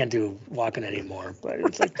impression. I can't do Walken anymore. But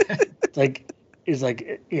it's like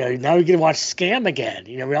now we can watch Scam again.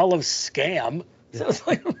 We all love Scam. So it's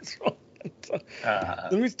like, what's wrong? So,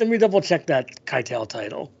 let me double check that Keitel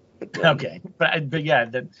title. Okay, but yeah,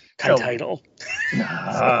 the title.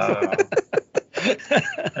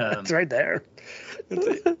 It's right there.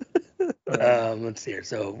 Let's see here.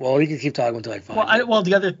 So, you can keep talking until I find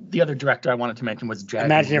it. The other director I wanted to mention was Jag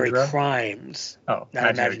Imaginary Mundra. Crimes. Oh,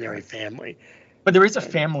 not Imaginary Family. But there is a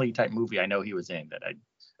family type movie I know he was in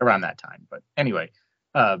around that time. But anyway,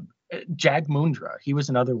 Jag Mundra, he was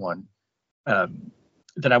another one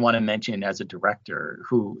that I want to mention as a director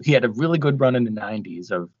who he had a really good run in the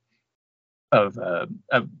 90s of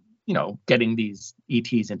getting these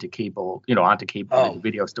ETs into cable, onto cable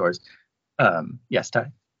video stores. Yes,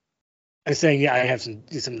 Ty? I was saying, I have some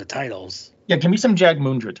of the titles. Yeah, give me some Jag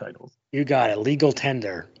Mundra titles. You got it. Legal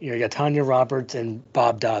Tender. You got Tanya Roberts and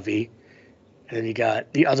Bob Davi. And then you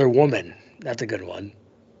got The Other Woman. That's a good one.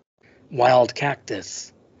 Wild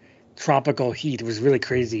Cactus. Tropical Heat. It was really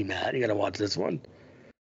crazy, Matt. You got to watch this one.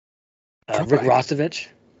 Rick Rossovich.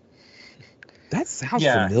 That sounds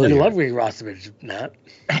I familiar. love Rick Rossovich, Matt.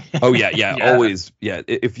 Oh yeah, always. Yeah,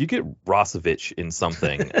 if you get Rossovich in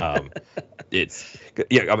something, it's I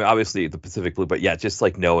mean, obviously the Pacific Blue, but yeah, just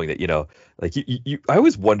like knowing that, like you I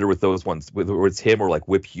always wonder with those ones, whether it's him or like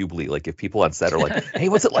Whip Hubley, like if people on set are like, hey,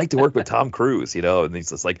 what's it like to work with Tom Cruise, and he's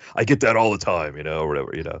just like, I get that all the time, or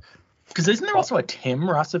whatever. Because isn't there also a Tim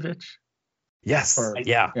Rossovich? Yes.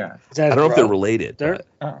 Yeah. I don't know if they're related.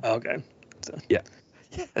 Okay. So. Yeah.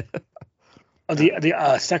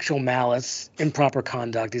 The Sexual Malice, Improper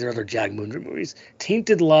Conduct. These are other Jag Moondra movies.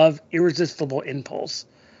 Tainted Love, Irresistible Impulse.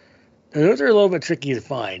 Now, those are a little bit tricky to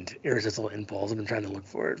find. Irresistible Impulse. I've been trying to look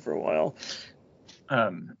for it for a while.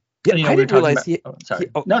 I didn't realize I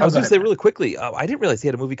was going to say really quickly. I didn't realize he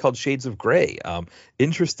had a movie called Shades of Grey.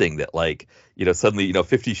 Interesting that suddenly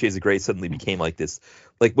 50 Shades of Grey suddenly became like this,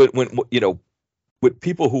 like when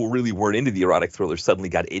people who really weren't into the erotic thriller suddenly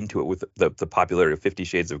got into it with the popularity of 50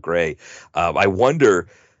 Shades of Grey. I wonder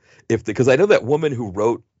if because I know that woman who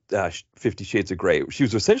wrote 50 Shades of Grey, she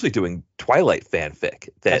was essentially doing Twilight fanfic.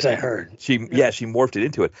 As I heard. She morphed it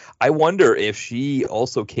into it. I wonder if she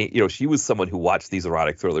also came, she was someone who watched these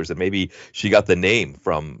erotic thrillers and maybe she got the name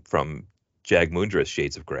from Jag Moondra's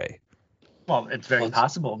Shades of Grey. Well, it's very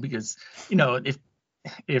possible because,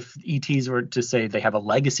 if ETs were to say they have a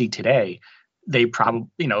legacy today, they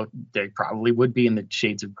probably would be in the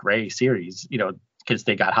Shades of Grey series, because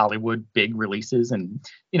they got Hollywood big releases, and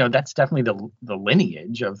that's definitely the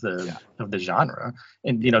lineage of the genre.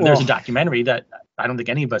 And there's a documentary that I don't think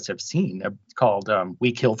any of us have seen called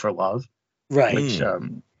We Kill for Love, right?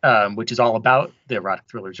 Which is all about the erotic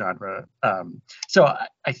thriller genre. So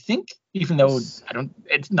I think even though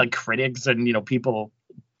it's like critics and people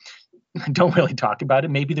don't really talk about it.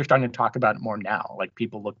 Maybe they're starting to talk about it more now. Like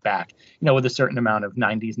people look back, with a certain amount of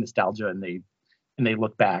 90s nostalgia and they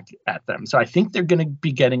look back at them. So I think they're going to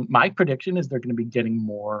be getting, my prediction is they're going to be getting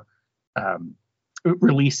more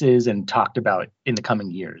releases and talked about in the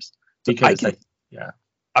coming years. Because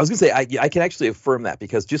I was gonna say I can actually affirm that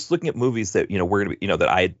because just looking at movies that we're gonna be that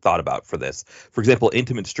I had thought about for this, for example,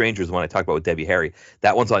 Intimate Strangers, the one I talked about with Debbie Harry,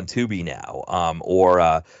 that one's on Tubi now,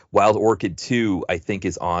 or Wild Orchid 2 I think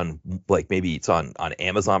is on maybe it's on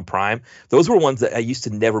Amazon Prime. Those were ones that I used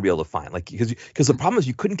to never be able to find, because the problem is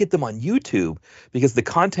you couldn't get them on YouTube because the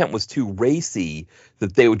content was too racy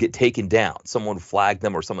that they would get taken down. Someone flagged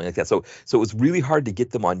them or something like that. So it was really hard to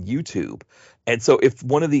get them on YouTube. And so if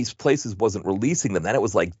one of these places wasn't releasing them, then it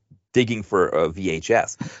was like digging for a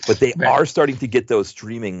VHS. But they are starting to get those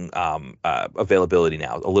streaming availability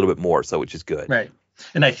now a little bit more, so which is good. Right.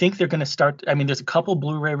 And I think they're going to start. I mean, there's a couple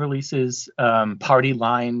Blu-ray releases, Party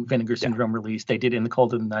Line, Vinegar Syndrome release. They did In the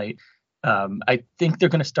Cold of the Night. I think they're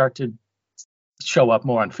going to start to show up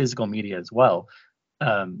more on physical media as well.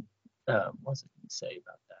 What was I going to say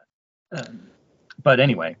about that? But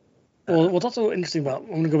anyway. Well, what's also interesting about, I'm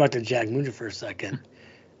going to go back to Jag Moondra for a second,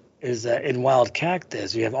 is that in Wild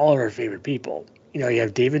Cactus, we have all of our favorite people. You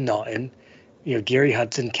have David Naughton, Gary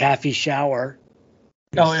Hudson, Kathy Shower.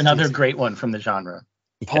 Oh, another great one from the genre.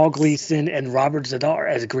 Paul Gleason and Robert Zadar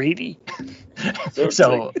as Grady.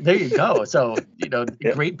 So there you go. So,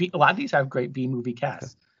 great a lot of these have great B movie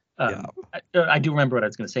casts. I do remember what I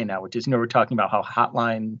was going to say now, which is, we're talking about how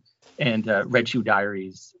Hotline and Red Shoe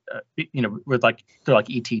Diaries, they're like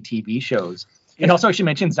ET TV shows. Yeah. And also I should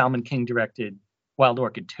mention Zalman King directed Wild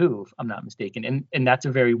Orchid 2, if I'm not mistaken. And that's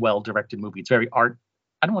a very well directed movie. It's very art.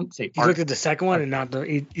 I don't want to say he directed the second one and not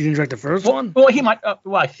he didn't direct the first one? Well, he might.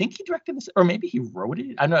 I think he directed this, or maybe he wrote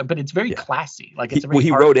it. I don't know, but it's very classy. Like it's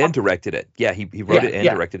he wrote and directed it. Yeah, he wrote it and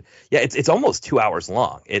directed it. Yeah, it's almost 2 hours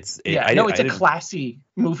long. It's a classy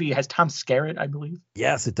movie. It has Tom Skerritt, I believe.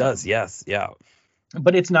 Yes, it does. Yes, yeah.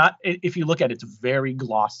 But it's not. If you look at it, it's very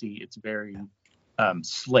glossy. It's very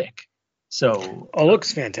slick. So it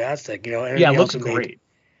looks fantastic. It looks great.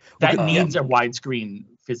 That needs a widescreen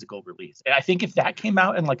physical release. And I think if that came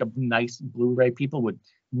out in like a nice Blu-ray, people would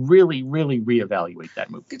really, really reevaluate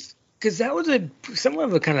that movie. Because that was somewhat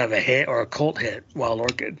of a kind of a hit or a cult hit, Wild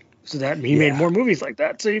Orchid. So that he made more movies like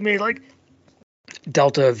that. So he made like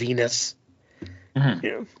Delta Venus.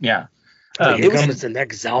 Mm-hmm. Yeah. It was the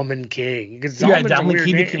next Zalman King. Zalman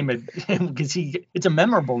King became because it's a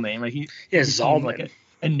memorable name. Like Zalman, like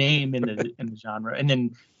a name in the genre. And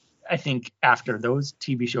then I think after those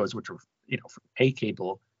TV shows, which were for pay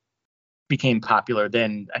cable, became popular,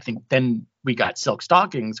 then we got Silk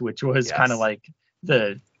Stockings, which was kind of like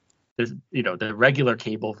the the regular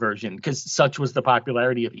cable version, because such was the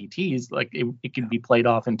popularity of ETs. Like it could be played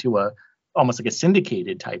off into almost like a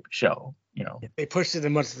syndicated type show. They pushed it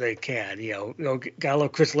as much as they can. Got a little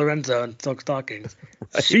Chris Lorenzo and Silk Stockings.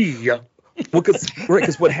 Right. See ya. Well,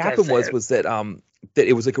 because what happened was that that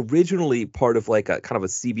it was like originally part of like a kind of a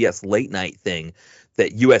CBS late night thing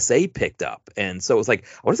that USA picked up, and so it was like,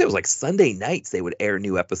 I want to say it was like Sunday nights they would air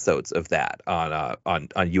new episodes of that on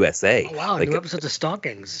USA. Oh wow, like, new episodes of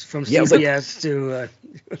Stockings from CBS to.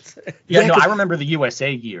 I remember the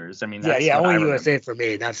USA years. I mean, that's only USA for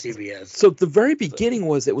me, not CBS. So the very beginning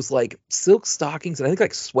it was like Silk Stockings and I think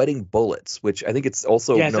like Sweating Bullets, which I think it's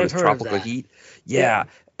also known as Tropical Heat. Yeah.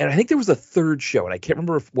 And I think there was a third show, and I can't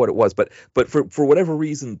remember what it was, but for whatever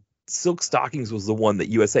reason, Silk Stockings was the one that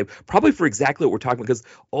USA, probably for exactly what we're talking about, because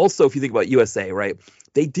also if you think about USA, right,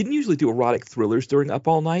 they didn't usually do erotic thrillers during Up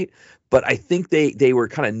All Night, but I think they were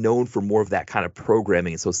kind of known for more of that kind of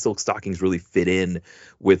programming, and so Silk Stockings really fit in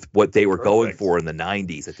with what they were going for in the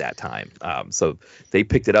 90s at that time. So they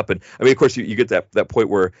picked it up, and I mean, of course, you get that point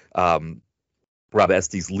where Rob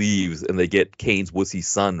Estes leaves and they get Kane's wussy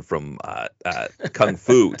son from Kung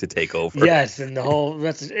Fu to take over. Yes, and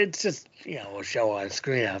it's just a show on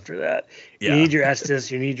screen after that. You need your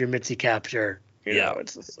Estes, you need your Mitzi capture.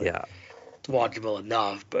 It's just it's watchable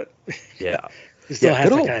enough, but it still has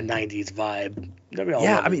that kind of 90s vibe that we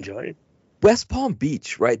all enjoy. West Palm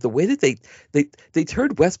Beach, right? The way that they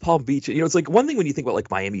turned West Palm Beach, it's like one thing when you think about like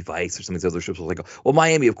Miami Vice or some of these other ships, was like, well,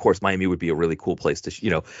 Miami, of course, Miami would be a really cool place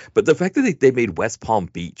to, but the fact that they made West Palm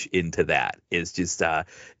Beach into that is just,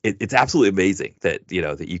 it's absolutely amazing that,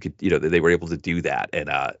 that you could, that they were able to do that. And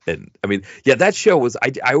I mean, that show was,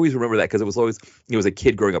 I always remember that because it was always, as a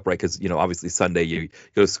kid growing up, right? Because, obviously Sunday you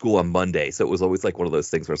go to school on Monday. So it was always like one of those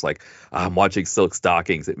things where it's like, I'm watching Silk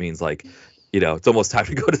Stockings. It means like, it's almost time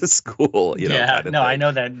to go to school. Kind of I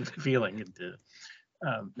know that feeling.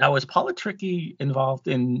 Now, was Paula Tricky involved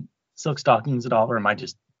in Silk Stockings at all, or am I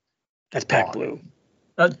just? That's Pac Blue.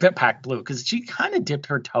 Pac Blue, because she kind of dipped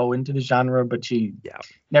her toe into the genre, but she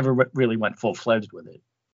never really went full fledged with it.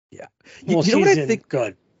 Yeah. Well, you know what I think?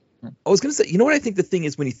 Good. I was gonna say, what I think the thing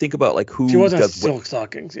is when you think about like who she was on Silk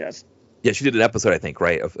Stockings, yes. Yeah, she did an episode, I think,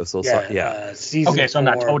 right, of Silk Stockings. Yeah. Season okay, so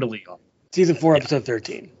 4, I'm not totally off. Season 4, episode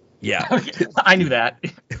 13. Yeah, okay. I knew that.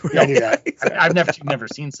 I knew that. Exactly. I've never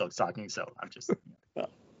seen Silk Stockings, so I'm just.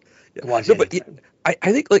 I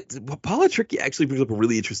think like Paula Tricky actually brings up a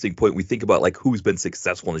really interesting point. We think about like who's been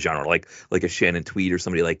successful in the genre, like a Shannon Tweed or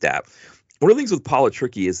somebody like that. One of the things with Paula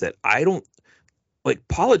Tricky is that I don't like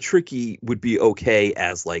Paula Tricky would be okay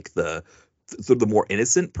as like the more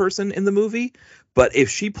innocent person in the movie, but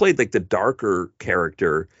if she played like the darker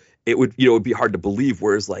character, it would it'd be hard to believe.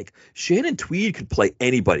 Whereas like Shannon Tweed could play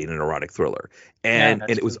anybody in an erotic thriller, and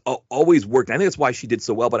it was always worked. I think that's why she did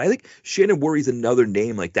so well. But I think Shannon Worry's another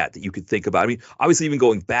name like that you could think about. I mean, obviously even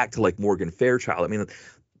going back to like Morgan Fairchild. I mean,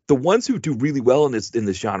 the ones who do really well in this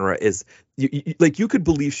genre is you could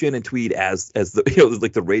believe Shannon Tweed as the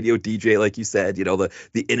like the radio DJ, like you said,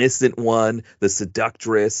 the innocent one, the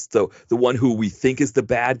seductress, the one who we think is the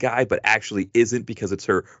bad guy but actually isn't because it's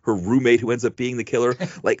her roommate who ends up being the killer.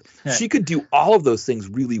 Like she could do all of those things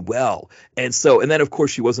really well. And then of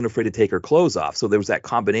course she wasn't afraid to take her clothes off. So there was that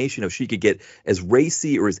combination of she could get as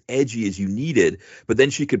racy or as edgy as you needed, but then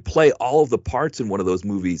she could play all of the parts in one of those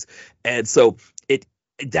movies. And so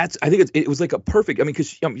I think it was like a perfect. I mean,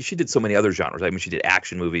 because she did so many other genres. I mean, she did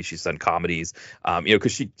action movies. She's done comedies.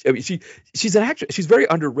 Because she's an actress. She's very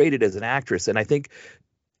underrated as an actress. And I think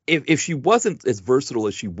if she wasn't as versatile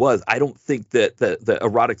as she was, I don't think that the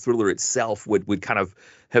erotic thriller itself would kind of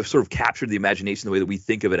have sort of captured the imagination the way that we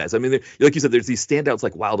think of it as. I mean, like you said, there's these standouts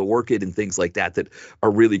like Wild Orchid and things like that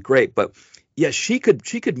are really great, but. Yeah, she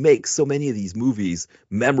could make so many of these movies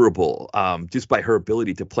memorable just by her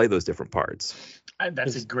ability to play those different parts.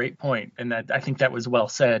 That's a great point, and I think that was well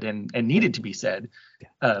said and needed to be said.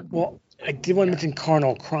 Well, I did want to mention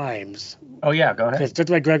Carnal Crimes. Oh yeah, go ahead. It's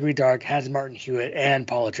directed by Gregory Dark, has Martin Hewitt and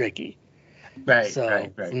Paula Tricky. Right, so,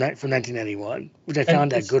 right. From 1991, which I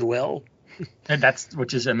found at Goodwill. And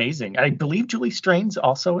which is amazing. I believe Julie Strain's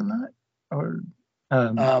also in that.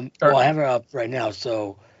 Well, I have her up right now,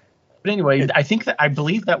 so. But anyway, I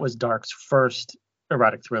believe that was Dark's first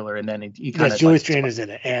erotic thriller, and then he kind of. Julie Strain is in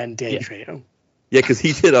it, and Danny Trejo. Yeah, because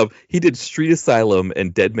he did Street Asylum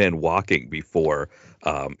and Dead Man Walking before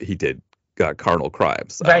he did Carnal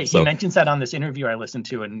Crimes. Right, he mentions that on this interview I listened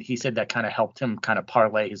to, and he said that kind of helped him kind of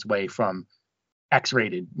parlay his way from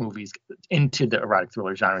X-rated movies into the erotic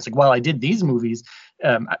thriller genre. It's like, well, I did these movies.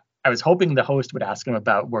 I was hoping the host would ask him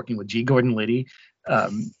about working with G. Gordon Liddy,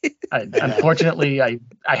 Unfortunately, I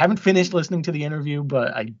haven't finished listening to the interview,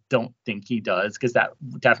 but I don't think he does, because that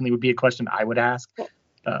definitely would be a question I would ask.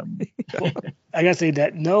 Well, I gotta say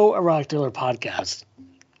that no Erotic Thriller podcast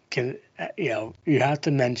can, you have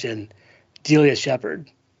to mention Delia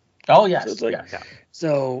Shepard. Oh yes, so,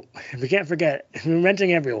 so we can't forget, we're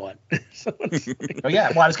mentioning everyone. Oh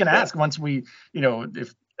yeah, well I was gonna ask once we,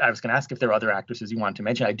 if there are other actresses you want to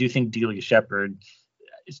mention. I do think Delia Shepard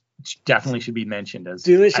definitely should be mentioned as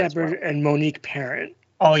Delia Shepard and Monique Parent.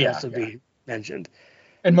 Oh yeah, also be mentioned.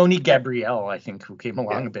 And Monique Gabrielle, I think, who came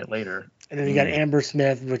along a bit later. And then you got Amber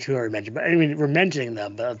Smith, which we already mentioned. But I mean, we're mentioning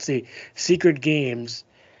them. But let's see, Secret Games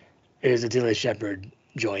is a Delia Shepard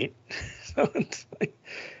joint. So it's like,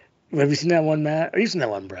 have you seen that one, Matt? Or you seen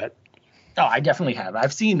that one, Brett? Oh, I definitely have.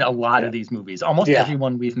 I've seen a lot of these movies. Almost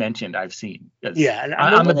everyone we've mentioned, I've seen. Yeah, and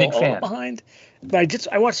I'm a big fan. Behind, but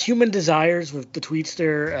I watched Human Desires with the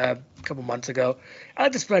Tweetster a couple months ago. I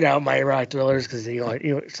like to spread out my erotic thrillers because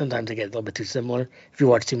sometimes they get a little bit too similar if you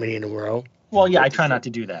watch too many in a row. Well, yeah, I try not to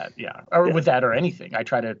do that. Yeah, or with that or anything. I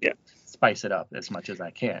try to spice it up as much as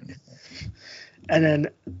I can. And then,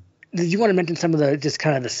 did you want to mention some of the just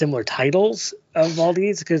kind of the similar titles of all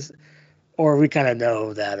these? Or we kind of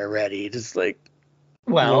know that already. Just like,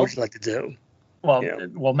 what would you like to do?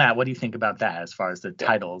 Well, Matt, what do you think about that as far as the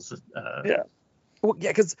titles? Well,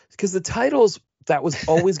 yeah, because the titles, that was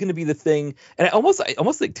always going to be the thing, and I almost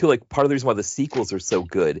think too, like part of the reason why the sequels are so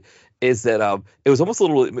good is that it was almost a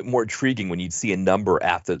little bit more intriguing when you'd see a number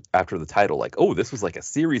after the title, like, oh, this was like a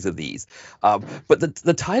series of these. But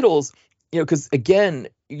the titles, because again,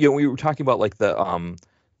 we were talking about like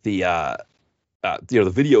the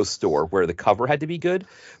video store where the cover had to be good,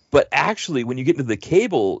 but actually when you get into the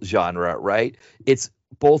cable genre, right, it's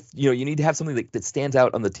both, you need to have something that stands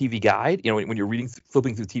out on the TV guide, when you're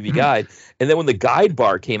flipping through TV guide, and then when the guide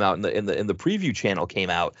bar came out and the preview channel came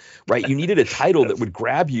out, right, you needed a title that would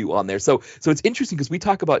grab you on there. So it's interesting because we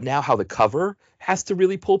talk about now how the cover has to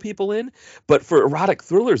really pull people in, but for erotic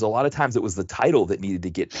thrillers, a lot of times it was the title that needed to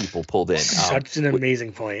get people pulled in. Such an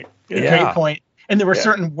amazing point. Great point. And there were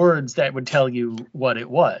certain words that would tell you what it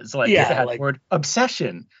was. Like if it had the word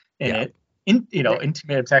obsession in it,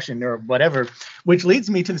 intimate obsession or whatever, which leads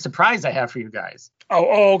me to the surprise I have for you guys.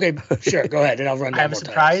 Oh, okay. Sure. Go ahead. And I'll run down. I have a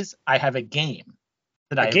surprise. I have a game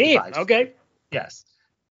that I have devised. Okay. Yes.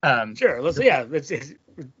 Sure. It's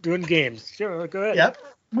doing games. Sure. Go ahead. Yep.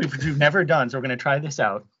 We've never done, so we're going to try this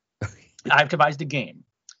out. I've devised a game.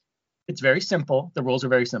 It's very simple. The rules are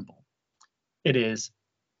very simple. It is,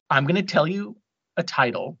 I'm going to tell you a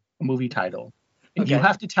title, a movie title, and you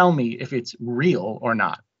have to tell me if it's real or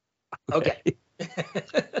not. Okay.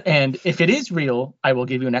 And if it is real, I will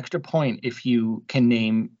give you an extra point if you can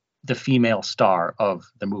name the female star of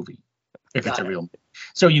the movie, if it's a real movie.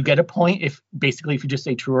 So you get a point if you just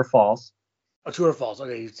say true or false. Oh, true or false.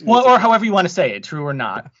 Okay. Well, or however you want to say it, true or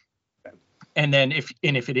not. Okay. And then if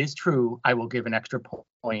it is true, I will give an extra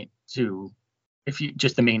point to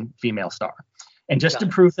just the main female star. And just to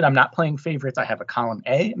prove that I'm not playing favorites, I have a column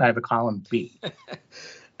A and I have a column B.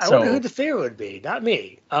 I wonder who the favorite would be. Not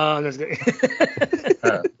me.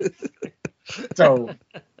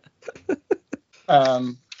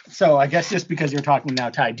 So I guess just because you're talking now,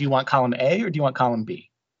 Ty, do you want column A or do you want column B?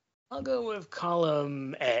 I'll go with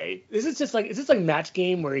column A. Is this like Match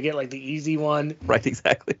Game where you get like the easy one? Right,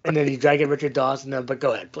 exactly. And then you drag in Richard Dawson. But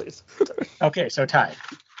go ahead, please. Okay, so Ty.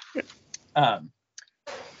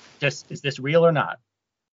 Is this real or not?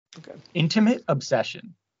 Okay. Intimate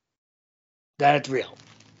obsession. That's real.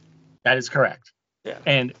 That is correct. Yeah.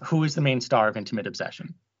 And who is the main star of Intimate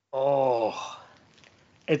Obsession? Oh,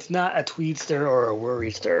 it's not a tweetster or a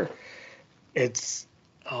worryster. It's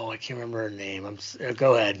I can't remember her name.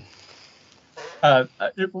 Go ahead.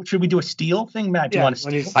 Should we do a steal thing, Matt? Do you want to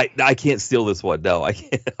steal? I can't steal this one. No, I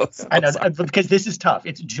can't. I know because this is tough.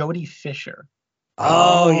 It's Jodie Fisher.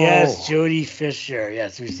 Oh yes, Jodie Fisher.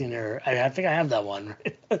 Yes, we've seen her. I think I have that one.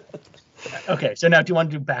 Okay, so now do you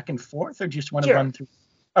want to do back and forth or just want to run through?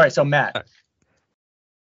 All right, so Matt.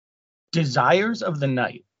 Desires of the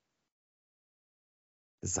Night.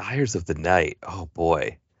 Desires of the Night. Oh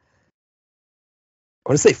boy. I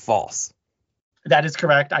want to say false. That is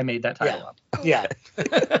correct. I made that title up. Yeah.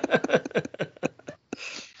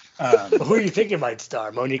 Who do you think it might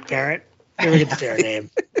star? Monique Parent? Never get to say her name.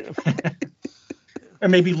 Or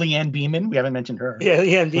maybe Leanne Beeman. We haven't mentioned her. Yeah,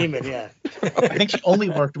 Leanne Beeman. Yeah. I think she only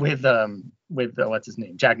worked with what's his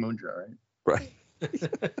name, Jack Moondra, right?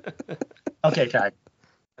 Okay, Jack.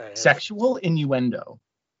 Right. Sexual innuendo.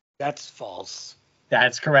 That's false.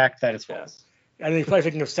 That's correct. That is false. I think you're probably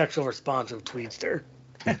thinking of sexual response of Tweetster.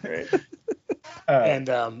 Right.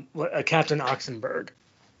 and Captain Oxenberg.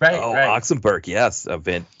 Right. Oxenberg, yes,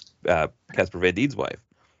 Casper Van Dien's wife.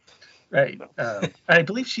 Right. I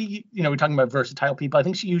believe she, we're talking about versatile people. I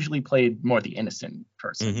think she usually played more the innocent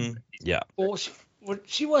person. Mm-hmm. Yeah. Well,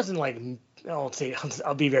 she wasn't like, I'll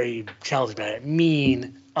be very challenged about it,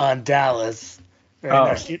 mean on Dallas. Right?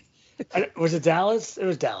 No, was it Dallas? It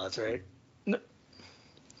was Dallas, right? No,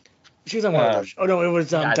 she was on one of those. Oh, no, it was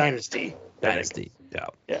Dynasty. Dynasty, yeah.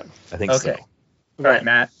 Yeah. I think so. All right,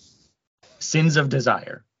 Matt. Sins of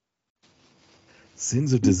Desire.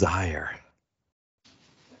 Sins of Desire.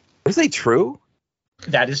 Is that true?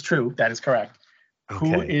 That is true. That is correct. Okay.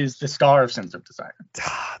 Who is the star of Sins of Desire?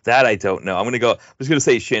 That I don't know. I'm just gonna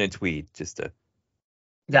say Shannon Tweed, just to.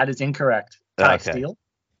 That is incorrect. Ty Steele.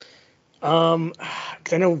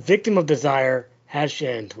 Because I know Victim of Desire has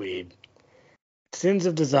Shannon Tweed. Sins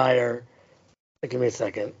of Desire. Give me a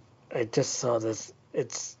second. I just saw this.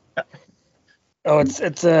 It's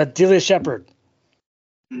Delia Shepard.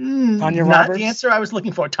 Tanya Roberts? Not the answer I was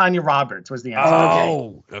looking for. Tanya Roberts was the answer.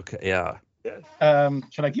 Oh, okay, yeah.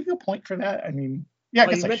 Should I give you a point for that? I mean, yeah.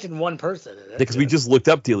 Well, you mentioned one person. Because we just looked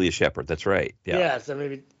up Delia Shepard. That's right. Yeah. Yeah. So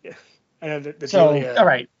maybe. I know Delia... all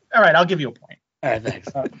right. I'll give you a point. All right. Thanks.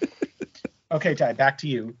 Okay, Ty. Back to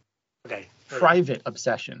you. Okay. Private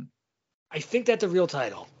Obsession. I think that's a real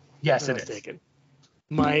title. Yes, it is.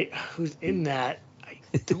 Who's in that? I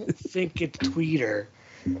don't think it's Tweeter.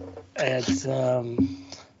 It's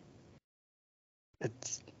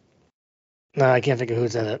no, I can't think of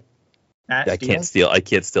who's in it. I can't steal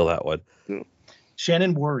that one.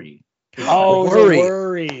 Shannon Worry.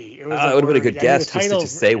 Worry. It would have been a good guess just to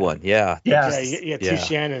just say one. Yeah. Yeah. You got two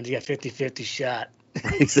Shannons. You got 50-50 shot.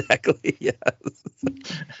 Exactly. Yes.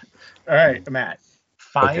 All right, Matt.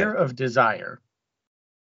 Fire of Desire.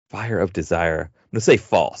 Fire of Desire. I'm gonna say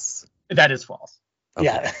false. That is false.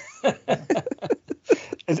 Okay. Yeah.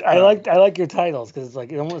 I like your titles because it's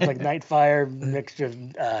like almost like Nightfire mixture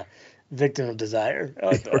of Victim of Desire. I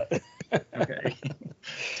like that. Okay.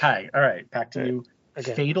 Ty. All right. Back to you.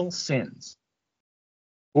 Okay. Fatal Sins.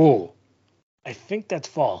 Ooh. I think that's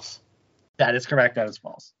false. That is correct. That is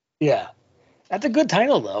false. Yeah. That's a good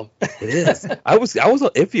title though. It is. I was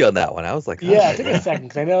iffy on that one. I was like, it took a second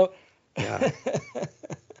because I know. Yeah.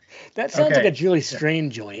 That sounds like a Julie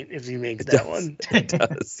Strain joint if he makes that one. It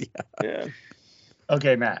does. Yeah.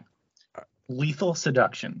 Okay, Matt. Lethal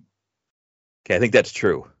Seduction. Okay, I think that's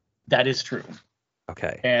true. That is true.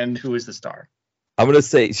 Okay. And who is the star? I'm going to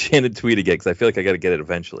say Shannon Tweed again because I feel like I got to get it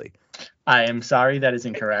eventually. I am sorry, that is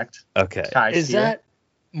incorrect. Okay. Is that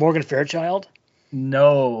Morgan Fairchild?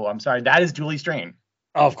 No, I'm sorry. That is Julie Strain.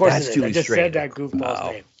 Oh, of course that's it is. Julie I just Strain. said that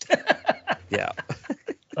goofball's name. Yeah.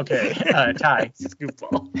 Okay, Ty. She's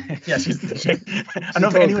goofball. Yeah, I don't know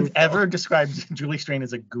if anyone's ever described Julie Strain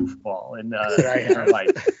as a goofball in her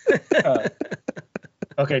life.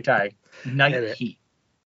 Okay, Ty. Night Heat.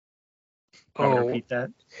 Want to repeat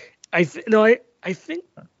that? I think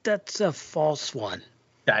that's a false one.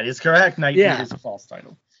 That is correct. Night Heat is a false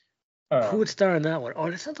title. Who would star in that one? Oh,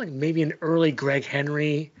 that sounds like maybe an early Greg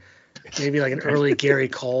Henry, maybe like an early Gary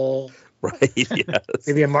Cole. Right. Yes.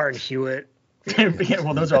 Maybe a Martin Hewitt. Yeah,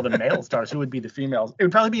 well, those are all the male stars. Who would be the females? It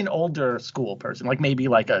would probably be an older school person, like maybe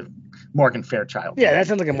like a Morgan Fairchild. Yeah, that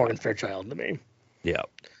sounds like a Morgan Fairchild to me. Yeah.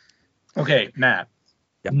 Okay, Matt.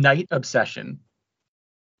 Yep. Night Obsession.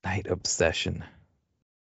 Night Obsession.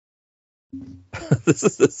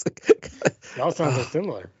 This all sounds so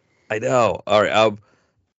similar. I know. All right. I'm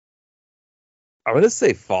going to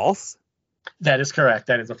say false. That is correct.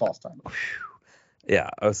 That is a false title. Yeah.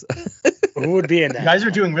 Who would be in that? You guys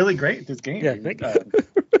are doing really great at this game. Yeah,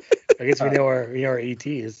 I guess we know our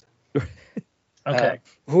ETs. Okay.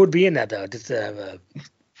 Who would be in that though? Just to have a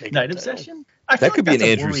Night Obsession. That could be an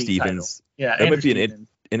Andrew Stevens. Yeah, that might be an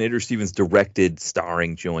Andrew Stevens directed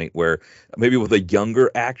starring joint where maybe with a younger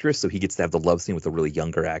actress, so he gets to have the love scene with a really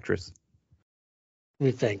younger actress.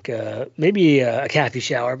 We think maybe a Kathy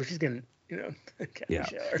Shower, but she's gonna. Shower.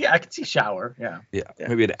 Yeah, I could see Shower. Yeah.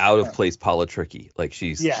 Maybe an out of place Paula Tricky. Like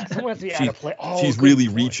she's someone has to be out of place. Oh, she's really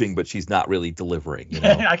reaching, but she's not really delivering. You know?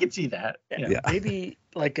 I could see that. Yeah. Maybe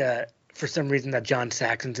like for some reason that John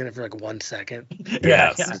Saxon's in it for like 1 second.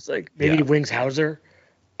 Yeah. It's like maybe Wings Hauser.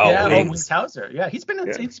 Oh, Wings Hauser. Yeah, he's been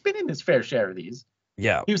in his fair share of these.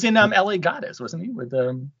 Yeah. He was in L.A. Goddess, wasn't he? With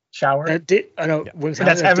Shower. I know Wings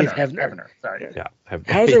Hauser. That's Heavener. Sorry. Yeah.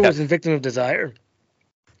 Hauser was in Victim of Desire.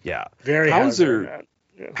 Yeah, very Hauser.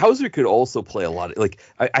 Hauser could also play a lot of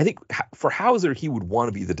I think for Hauser he would want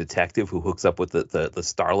to be the detective who hooks up with the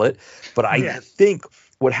starlet, but I think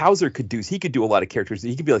what Hauser could do is he could do a lot of characters.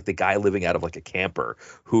 He could be like the guy living out of like a camper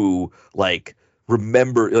who like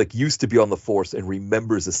used to be on the force and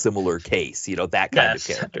remembers a similar case, that kind of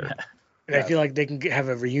character. And I feel like they can have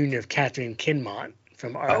a reunion of Catherine Kinmont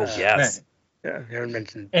from our. Yes. Yeah, Aaron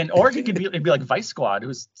mentioned. Or it'd be like Vice Squad,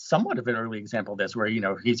 who's somewhat of an early example of this, where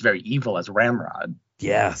he's very evil as Ramrod.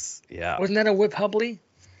 Yes. Yeah. Wasn't that a Whip Hubley?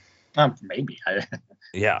 Maybe.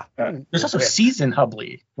 Yeah. There's also Season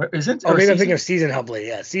Hubley. Isn't? Oh, maybe I'm thinking of Season Hubley.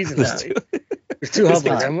 Yeah, Season Hubley. There's two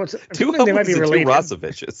Hubleys. Two Hubleys. They might be related. Two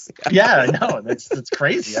Rosoviches. Yeah, no, that's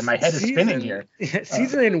crazy. And my head is spinning here. Yeah,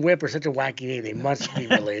 Season and Whip are such a wacky name. They must be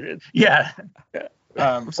related. Yeah.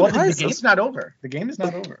 The game's not over. The game is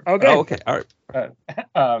not over. Okay. Oh, okay. All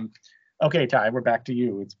right. Okay, Ty, we're back to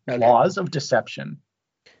you. It's Laws of Deception.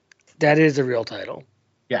 That is the real title.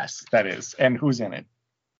 Yes, that is. And who's in it?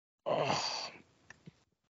 Oh.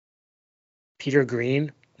 Peter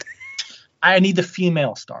Green. I need the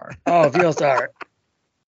female star. Oh, female star.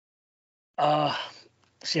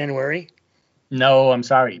 Shannon Wherry. No, I'm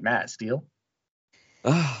sorry. Matt Steele.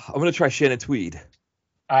 I'm going to try Shannon Tweed.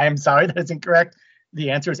 I am sorry, that is incorrect.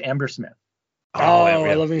 The answer is Amber Smith.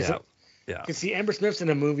 I love you. Yeah. You see, Amber Smith's in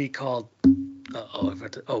a movie called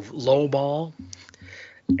Low Ball,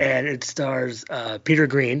 and it stars Peter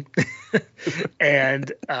Green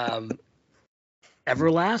and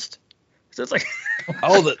Everlast. So it's like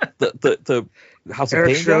the House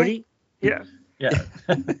Eric of Pain Strode. guy? Yeah.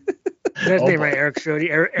 That's his name, right? Eric Strode.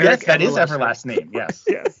 Yes, that is Everlast's name. Yes.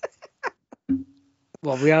 Yes.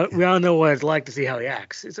 Well, we all know what it's like to see how he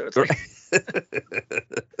acts. So it's like,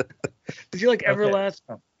 did you like Everlast?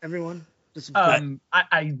 Okay. Everyone?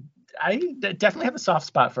 I definitely have a soft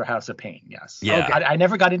spot for House of Pain. Yes. Yeah. Okay. I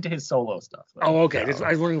never got into his solo stuff. Though. Oh, okay. I was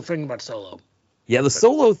wondering thinking about solo. Yeah, the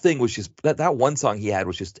solo thing was just that one song he had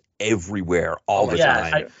was just everywhere all the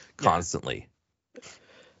time, constantly.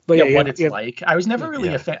 But what it's like. I was never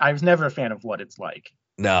really a fan. I was never a fan of What It's Like.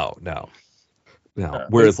 No.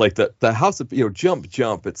 Whereas like the House of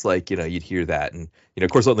Jump, it's like you'd hear that, and of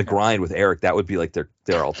course on the Grind with Eric, that would be like their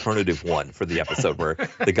alternative one for the episode where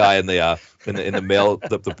the guy in the mail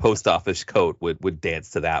the post office coat would dance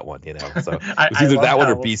to that one, So it was either that one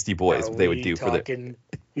or Beastie Boys they would do for the.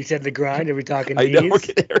 You said the Grind. Are we talking? I know.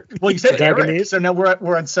 Eric. Well, you said Eric, so now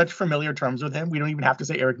we're on such familiar terms with him. We don't even have to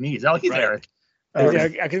say Eric Nees. Oh, he's Eric.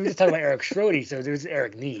 I could just talk about Eric Strode, so there's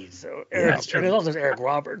Eric Nees. So Eric, and there's also Eric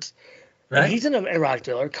Roberts. Right. And he's in an Erotic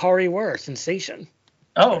Thriller. Carrie Wurr, Sensation.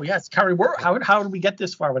 Oh yes, Carrie Wurr. How did we get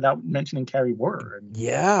this far without mentioning Carrie Wurr?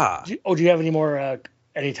 Yeah. Do you have any more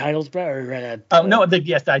any titles, Brett? Or no.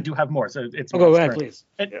 Yes, I do have more. So it's. Go ahead, please.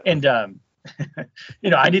 And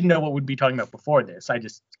I didn't know what we'd be talking about before this. I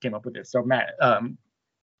just came up with this. So Matt, kind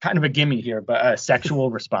of a gimme here, but sexual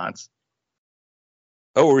response.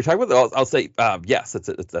 Oh, we're talking about. I'll say yes.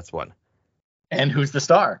 That's one. And who's the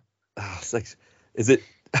star? Is it?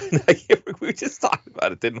 We just talked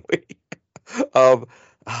about it, didn't we?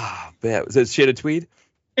 Man, is it Shannon Tweed?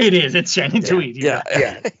 It is. It's Shannon Tweed. Yeah.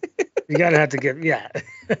 You gotta have to give.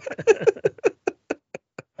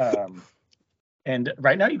 And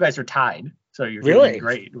right now you guys are tied, so you're really doing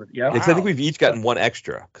great. Wow. I think we've each gotten one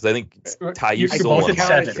extra because I think Ty, you both at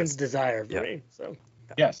 7. Since Desire for me. So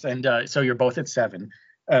yes, and so you're both at 7.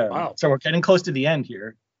 Wow. So we're getting close to the end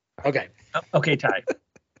here. Okay. Okay, Ty.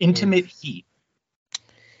 Intimate Heat.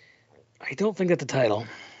 I don't think that's the title.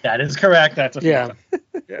 That is correct. That's a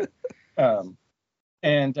yeah.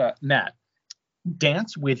 And Matt,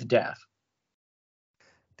 Dance with Death.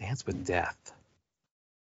 Dance with Death. I'm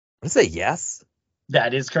gonna say yes.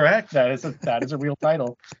 That is correct. That is a real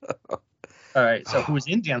title. All right. So who's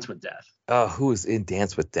in Dance with Death? Who is in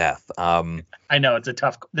Dance with Death? I know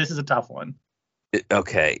this is a tough one.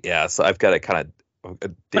 Okay. Yeah. So I've got to kind of.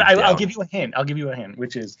 But I'll give you a hint.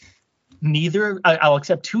 Which is neither. I'll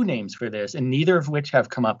accept 2 names for this, and neither of which have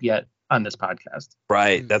come up yet on this podcast.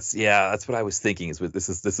 Right. That's what I was thinking. This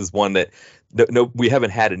is one that no we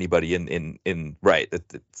haven't had anybody in right.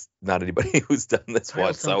 It's not anybody who's done this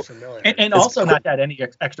one. So and also not that any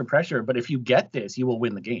extra pressure. But if you get this, you will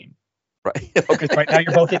win the game. Right. Because right now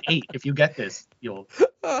you're both at 8. If you get this, you'll.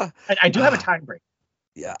 I do have a time break.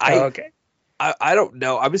 Yeah. Okay. I don't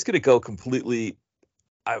know. I'm just gonna go completely.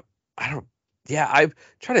 I don't. Yeah, I'm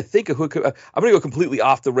trying to think of who could. I'm gonna go completely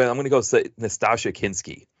off the rail. I'm gonna go say Nastasia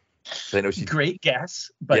Kinski. I know she's great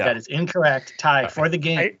guess, but that is incorrect. Tie for the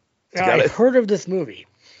game. I've heard of this movie.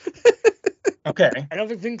 Okay. I don't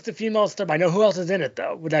think it's a female star. I know who else is in it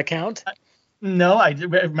though. Would that count? No, I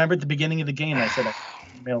remember at the beginning of the game I said a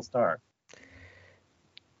female star.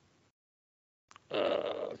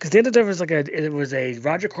 Because the end of it was it was a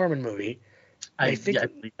Roger Corman movie. I think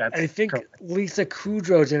correct. Lisa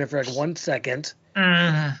Kudrow's in it for 1 second.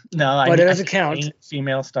 No, but it doesn't count.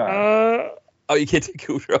 Female star. Oh, you can't take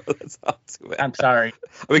Cujo. That's not too bad. I'm sorry.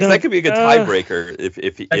 I mean, 'cause that could be a good tiebreaker if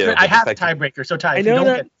you know, I have a the fact tiebreaker. So Ty, if you don't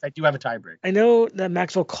get it, I do have a tiebreaker. I know that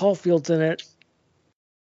Maxwell Caulfield's in it.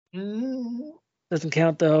 Mm. Doesn't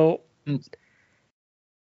count though. Mm.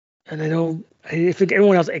 And I think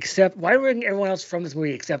everyone else except why would everyone else from this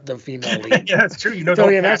movie except the female lead? Yeah, that's true. You know, So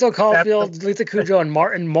yeah, Maxwell Caulfield, Lisa Kudrow, and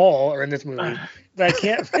Martin Mull are in this movie. But I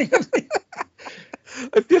can't think of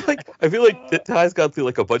I feel like that Ty's gone through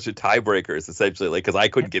like a bunch of tiebreakers essentially, like because I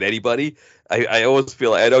couldn't get anybody. I always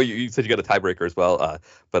feel like, I know you said you got a tiebreaker as well,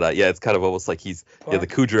 but yeah, it's kind of almost like he's the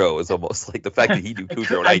Kudrow is almost like the fact that he knew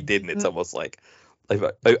Kudrow and I didn't. It's almost like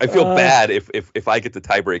I feel bad if I get the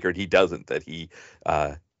tiebreaker and he doesn't, that he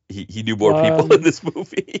knew more people in this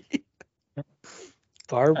movie.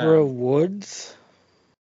 Barbara Woods.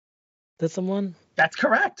 That's someone? That's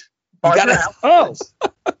correct. Oh.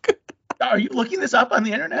 Are you looking this up on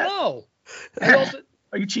the internet? No.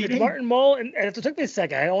 Are you cheating? Martin Mull, and it took me a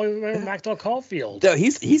second. I only remember Maxwell Caulfield. No,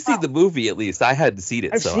 he's seen the movie at least. I hadn't seen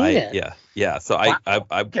it, I've so seen it. Yeah. So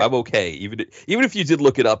I'm okay. Even if you did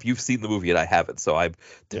look it up, you've seen the movie and I haven't. So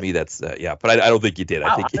to me that's yeah. But I don't think you did.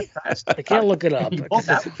 Wow, I think I can't look it up.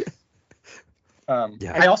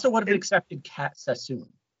 I also would have accepted Kat Sassoon.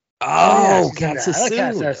 Oh, Kat Sassoon.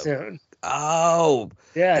 I like Kat Sassoon. Oh,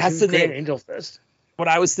 yeah, that's the name. Angel Fist. When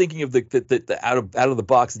I was thinking of the out of the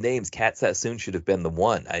box names, Kat Sassoon should have been the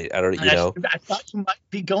one. I don't, you know. I thought you might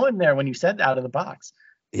be going there when you said out of the box.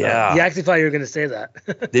 Yeah. You actually thought you were going to say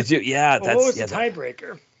that. Did you? Yeah. Well, what was the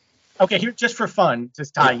tiebreaker? Okay, here just for fun,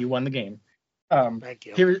 just Ty, you won the game. Thank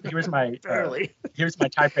you. Here's my here's my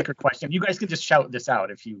tiebreaker question. You guys can just shout this out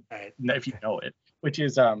if you know it. Which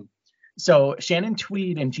is so Shannon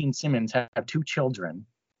Tweed and Gene Simmons have two children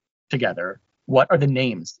together. What are the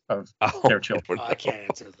names of their children? I can't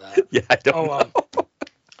answer that. Yeah, I don't know.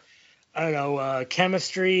 I don't know.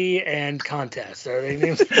 Chemistry and contest. Are they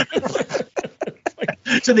named?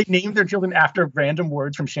 So they named their children after random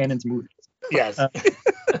words from Shannon's movies. Yes. No.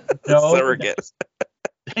 Surrogates.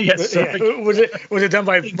 Yes. Surrogate. Yeah. Was it done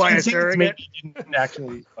by a surrogate? Maybe didn't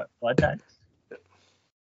actually blood type.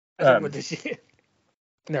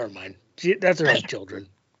 Never mind. That's her own children.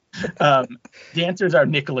 The answers are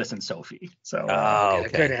Nicholas and Sophie. So okay. I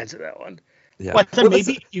couldn't answer that one. Yeah. But then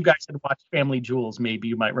maybe if you guys had watched Family Jewels, maybe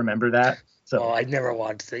you might remember that. So I'd never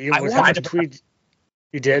watched it. I watched the tweet.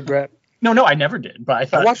 You did, Brett? No, I never did. But I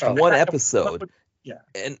thought I watched one episode. Yeah.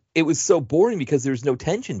 And it was so boring because there's no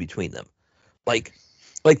tension between them. Like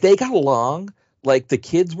they got along. Like the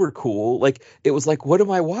kids were cool. Like it was like, what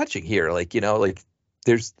am I watching here? Like, you know, like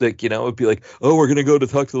there's like, you know, it'd be like, oh, we're gonna go to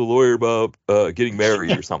talk to the lawyer about getting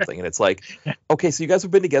married or something, and it's like, okay, so you guys have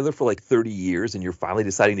been together for like 30 years, and you're finally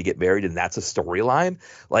deciding to get married, and that's a storyline.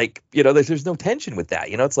 Like, you know, there's no tension with that.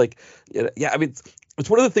 You know, it's like, yeah, I mean, it's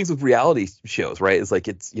one of the things with reality shows, right? It's like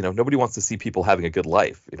it's, you know, nobody wants to see people having a good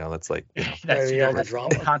life. You know, that's like, you know, that's the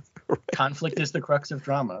drama. Conflict is the crux of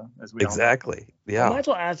drama, as we exactly. Yeah. I might as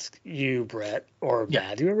well ask you, Brett or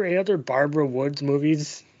Matt. Do you remember any other Barbara Woods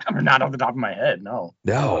movies? Not off the top of my head, no.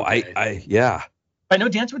 No, okay. I know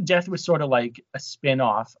Dance with Death was sort of like a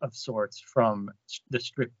spin-off of sorts from the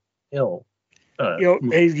Strip Hill.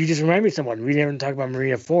 Hey, you just reminded me of someone. We didn't talk about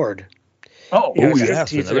Maria Ford. Oh,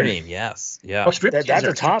 yes, another name, yes. Yeah. Oh, that's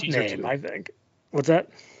a top name, I think. What's that?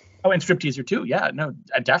 Oh, and Stripteaser too. Yeah, no,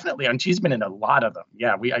 definitely. And she's been in a lot of them.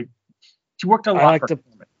 Yeah, she worked a lot. I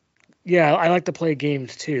like to play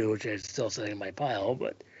games too, which is still sitting in my pile.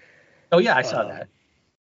 But I saw that.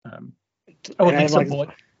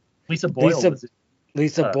 Lisa Boyle.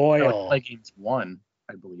 Lisa Boyle. Play Games 1,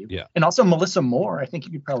 I believe. Yeah. And also Melissa Moore. I think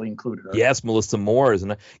you could probably include her. Yes, Melissa Moore is,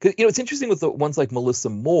 because it's interesting with the ones like Melissa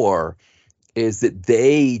Moore is that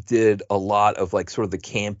they did a lot of like sort of the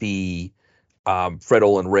campy Fred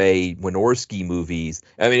Olen Ray Wynorski movies.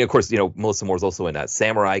 I mean, of course, you know, Melissa Moore's also in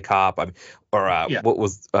Samurai Cop. What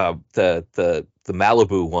was the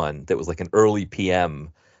Malibu one that was like an early PM.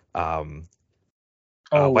 The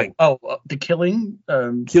Killing.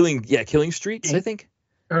 Killing Streets, I think.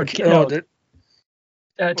 Or Ty,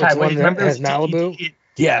 remember Malibu?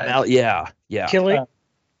 Yeah. Killing.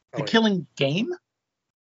 The Killing Game.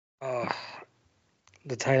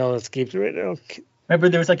 The title escapes right now. Remember,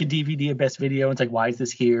 there was like a DVD of Best Video. And it's like, why is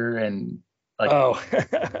this here? And like, I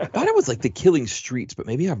thought it was like The Killing Streets, but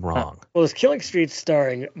maybe I'm wrong. Well, it's Killing Streets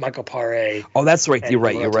starring Michael Paré. Oh, that's right. You're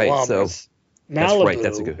right. So Malibu. That's right.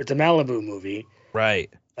 That's a good. It's a Malibu movie.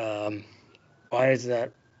 Right. Why is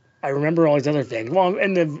that? I remember all these other things. Well, I'm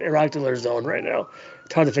in the Erotic Thriller zone right now.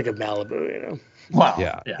 It's hard to think of Malibu, you know. Wow.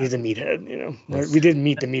 Yeah. He's a meathead, you know. We did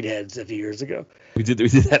meet the meatheads a few years ago. We did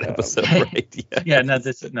that episode, right? Yeah.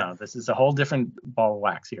 This is a whole different ball of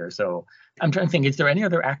wax here. So I'm trying to think, is there any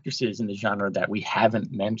other actresses in the genre that we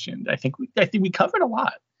haven't mentioned? I think we covered a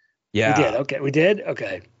lot. Yeah. We did. Okay. We did.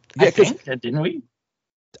 Okay. Yeah, I think, didn't we?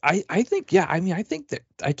 I think, yeah. I mean, I think that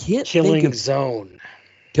I can't Killing think of Zone.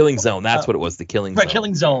 Killing Zone. That's what it was. The Killing Zone. Right,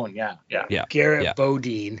 Killing Zone. Yeah. Garrett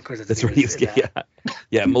Bodine. Of course, that's where he was.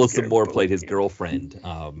 Yeah. Melissa Moore played his girlfriend.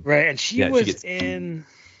 Right, and she was in.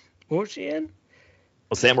 What was she in?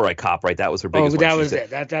 Well, Samurai Cop, right? That was her biggest one. That was it.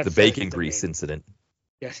 That's the bacon grease incident.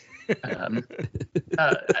 Yes.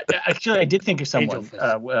 Actually, I did think of someone.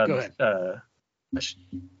 Go ahead.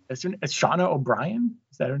 Shauna O'Brien?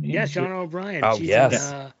 Is that her name? Yeah, Shauna O'Brien. Oh, she's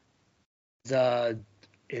yes. in, the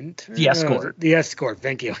intern. The Escort. The Escort.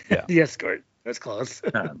 Thank you. Yeah. The Escort. That's close.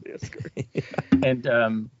 The Escort. And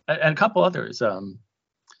a couple others.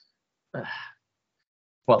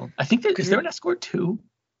 Well, I think is there an Escort too?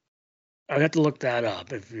 I'd have to look that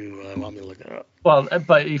up if you want me to look that up. Well,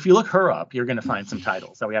 but if you look her up, you're going to find some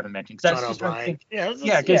titles that we haven't mentioned. Shauna O'Brien.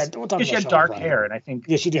 Because she had dark hair, and I think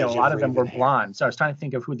she did. A lot of them were blonde. So I was trying to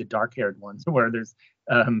think of who the dark-haired ones were. There's,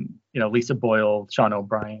 Lisa Boyle, Shauna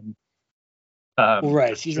O'Brien.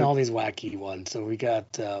 Right, she's in all these wacky ones. So we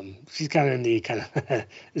got, she's kind of in the kind of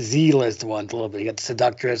Z-list ones a little bit. You got the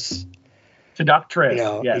Seductress. You got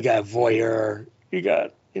Voyeur. You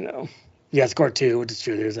got, the Escort 2, which is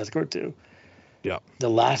true. There's Escort 2. Yeah. The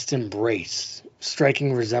Last Embrace.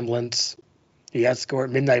 Striking Resemblance. The Escort.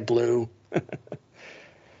 Midnight Blue.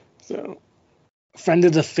 So, Friend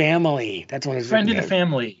of the Family. That's one. Friend of the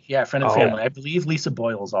Family. Yeah, Friend of the Family. I believe Lisa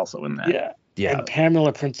Boyle is also in that. Yeah. Yeah. And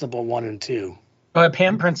Pamela Principal 1 and 2.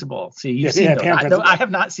 Pam Principal. See, you've seen those. I have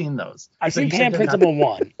not seen those. I've seen Pam Principal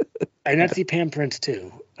 1. I did not see Pam Prince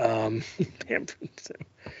 2. Pam Prince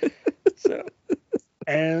 2. So,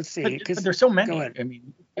 and let's see. But there's so many. Go ahead. I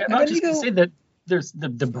mean, not just to say that there's the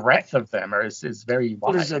breadth of them is very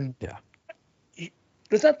wide.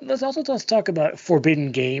 Let's talk about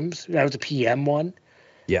Forbidden Games. That was a PM one.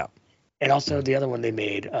 Yeah. And also the other one they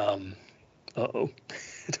made. I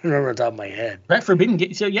don't remember on top of my head. Right, Forbidden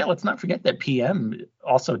Games. So yeah, let's not forget that PM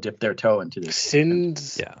also dipped their toe into this.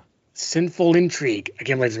 Sinful Intrigue. I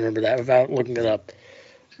can't believe I remember that without looking it up.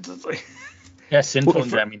 Yeah, Sinful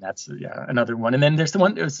Intrigue. I mean, that's another one. And then there's the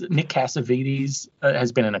one. There's Nick Cassavetes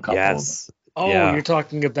has been in a couple. Yes. You're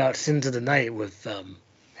talking about Sins of the Night with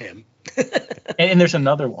him. and there's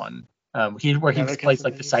another one where he plays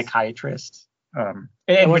like the psychiatrist. And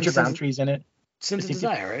Richard Roundtree's in it. Sins of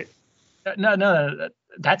Desire, right? No.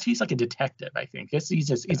 He's like a detective, I think. He's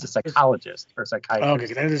a psychologist or a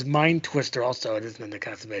psychiatrist. Okay, there's Mind Twister also. It isn't in the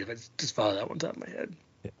Cassavetes. I just follow that one top of my head.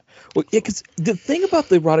 Yeah. Well, yeah, because the thing about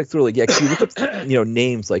the erotic thriller, because you look up,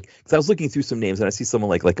 names because I was looking through some names and I see someone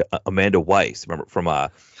like Amanda Weiss, remember from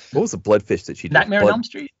what was the Bloodfish that she did? Nightmare on Elm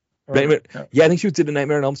Street. Yeah, I think she did a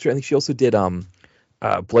Nightmare on Elm Street. I think she also did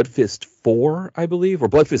Blood Fist 4, I believe, or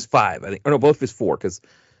Blood Fist 5. I think, or no, Blood Fist 4, because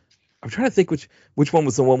I'm trying to think which one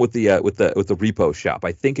was the one with the repo shop.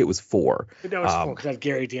 I think it was 4. That was 4 because that's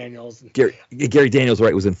Gary Daniels. Gary Daniels,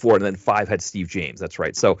 right, was in 4, and then 5 had Steve James. That's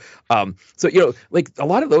right. So like a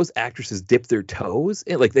lot of those actresses dip their toes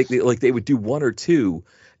in, like they would do 1 or 2.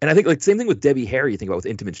 And I think like same thing with Debbie Harry. You think about with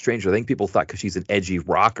Intimate Stranger. I think people thought because she's an edgy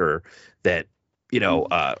rocker that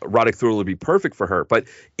erotic thriller would be perfect for her, but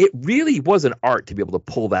it really was an art to be able to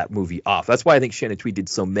pull that movie off. That's why I think Shannon Tweed did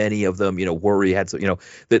so many of them. Worry had so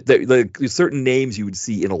the certain names you would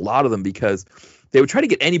see in a lot of them because they would try to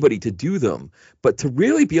get anybody to do them, but to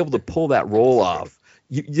really be able to pull that role off,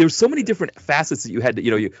 there's so many different facets that you had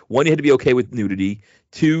to, one, you had to be okay with nudity.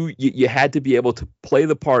 2, you had to be able to play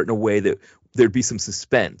the part in a way that there'd be some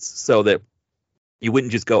suspense, so that you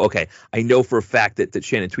wouldn't just go, okay, I know for a fact that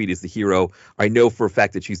Shannon Tweed is the hero. I know for a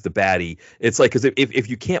fact that she's the baddie. It's like, because if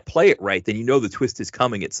you can't play it right, then the twist is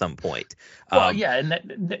coming at some point. Well,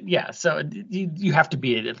 so you have to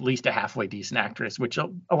be at least a halfway decent actress, which a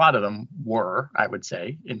lot of them were, I would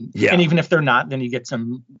say. And even if they're not, then you get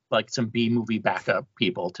some B-movie backup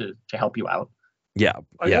people to help you out. Yeah.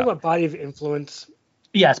 Are you talking about Body of Influence?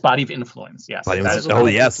 Yes, Body of Influence, yes.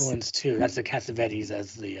 Influence, too. That's the Cassavetes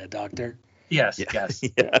as the doctor. Yes. Yeah.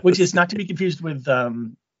 Which is not to be confused with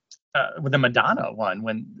the Madonna one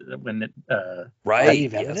when Body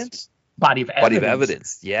of Evidence. Body of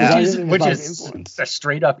Evidence. Yeah. Which is a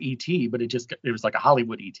straight up ET, but it was like a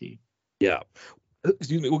Hollywood ET. Yeah.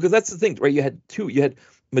 Excuse me. Well, because that's the thing, right? You had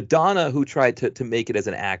Madonna, who tried to make it as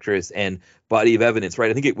an actress, and Body of Evidence, right?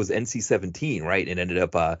 I think it was NC-17, right? And ended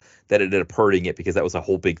up hurting it because that was a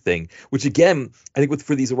whole big thing. Which again, I think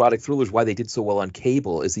for these erotic thrillers, why they did so well on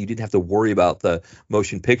cable is that you didn't have to worry about the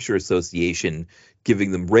Motion Picture Association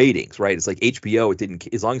giving them ratings, right? It's like HBO, it didn't,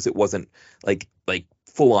 as long as it wasn't like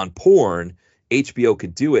full on porn, HBO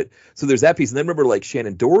could do it. So there's that piece. And then remember, like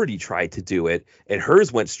Shannon Doherty tried to do it, and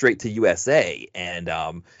hers went straight to USA. And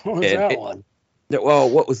what was that one? Well,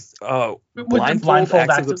 what was blindfold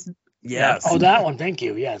access? Yes. Oh, that one. Thank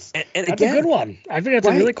you. Yes. And that's again, a good one. I think that's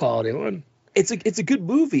a really quality one. It's a good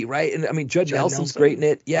movie, right? And I mean, Judd Nelson's great in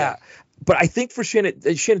it. Yeah. But I think for Shannon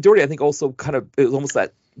Doherty, I think also kind of it almost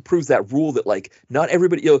that proves that rule that like not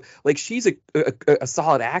everybody, like she's a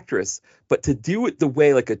solid actress, but to do it the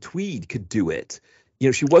way like a Tweed could do it,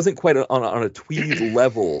 she wasn't quite on a Tweed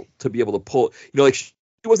level to be able to pull, like she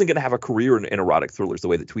wasn't going to have a career in erotic thrillers the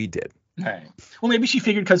way that Tweed did. Right. Well, maybe she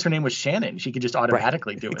figured because her name was Shannon, she could just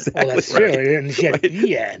automatically do it. Exactly. Well, that's true. And she had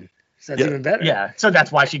EN. So that's even better. Yeah. So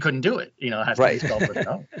that's why she couldn't do it. It has to be spelled with an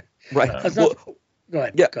O. Right. Go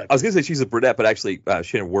ahead. Yeah, I was going to say she's a brunette, but actually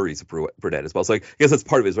Shannon Worthy's a brunette as well. So I guess that's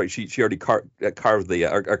part of it, is, right? She already carved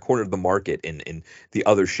the cornered the market in the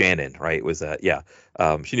other Shannon, right? It was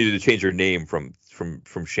she needed to change her name from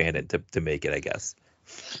Shannon to make it, I guess.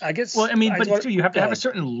 Well, I mean, but it's true. You have to have a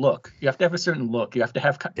certain look. You have to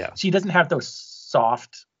have. She doesn't have those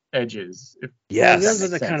soft edges. Yes. Those are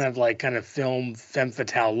the kind of film femme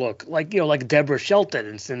fatale look, like Deborah Shelton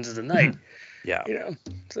in Sins of the Night. Yeah.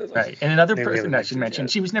 Right. And another person I should mention,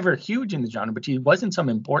 she was never huge in the genre, but she was in some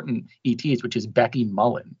important ETs, which is Becky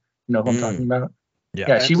Mullen. You know who I'm talking about?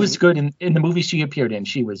 Yeah, she was good in the movies she appeared in.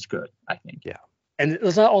 She was good, I think. Yeah. And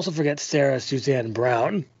let's not also forget Sarah Suzanne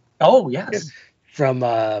Brown. Oh, yes. From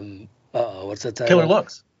what's that title? Killer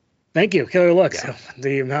Looks. Thank you, Killer Looks. Yeah.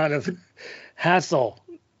 The amount of hassle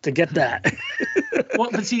to get that. Well,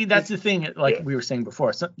 but see, that's the thing. Like we were saying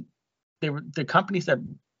before, so the companies that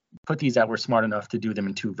put these out were smart enough to do them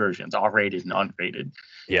in two versions, R-rated and unrated.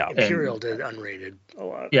 Yeah, Imperial did unrated a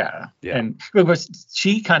lot. Yeah. And of course,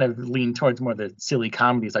 she kind of leaned towards more the silly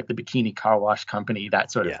comedies, like the Bikini Car Wash Company,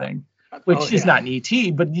 that sort of thing. Which is not an ET,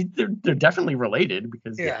 but they're definitely related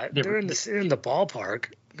because they're in the ballpark.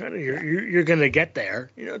 You're gonna get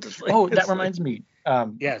there, Just like, that reminds me.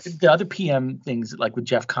 Yes, the other PM things like with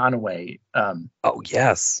Jeff Conaway.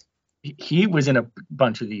 Yes, he was in a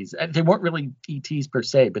bunch of these. They weren't really ETs per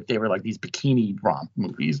se, but they were like these bikini romp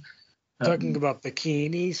movies. Talking about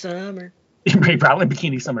Bikini Summer. Probably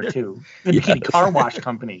Bikini Summer too. The Bikini Car Wash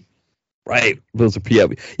Company. Right, those are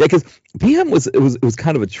PM. Yeah, because PM was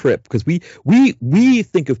kind of a trip because we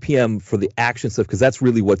think of PM for the action stuff because that's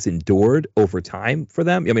really what's endured over time for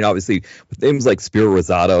them. I mean, obviously with names like Spiro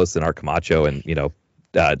Rosados and Art Camacho and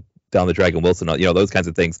Down the Dragon Wilson, those kinds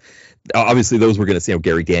of things. Obviously, those we're going to see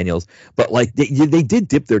Gary Daniels, but like they did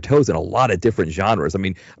dip their toes in a lot of different genres. I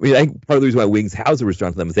mean, I think part of the reason why Wings Hauser was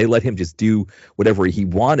drawn to them is they let him just do whatever he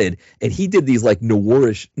wanted, and he did these like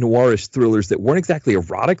noirish thrillers that weren't exactly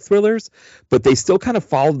erotic thrillers, but they still kind of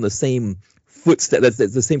followed in the same footstep. That's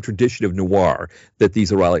the same tradition of noir that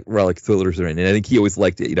these erotic thrillers are in, and I think he always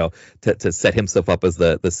liked it, to set himself up as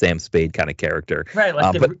the Sam Spade kind of character. Right,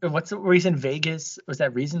 like what's the reason Vegas was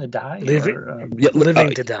that Reason to Die?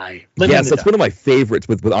 Living to Die. Yes, that's one of my favorites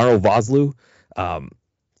with Arnold Vosloo.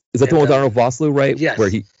 Is that the one with Arnold Vosloo, right? Yes.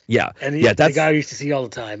 Where that's the guy I used to see all the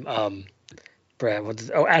time.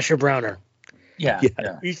 Brad, Asher Browner. Yeah.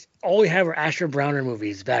 All we had were Asher Browner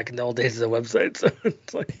movies back in the old days of the website. So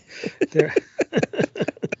it's like,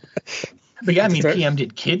 but yeah, I mean, PM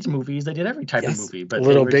did kids movies. They did every type of movie. But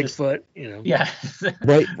Little Bigfoot, Yeah.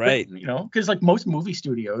 Right. Because like most movie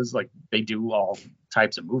studios, like they do all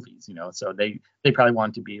types of movies. So they probably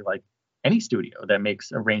want to be like any studio that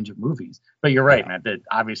makes a range of movies. But you're right, Matt. That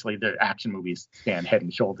obviously the action movies stand head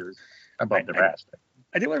and shoulders above the rest.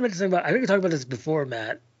 I did want to mention something about. I think we talked about this before,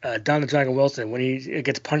 Matt. Don the Dragon Wilson, when he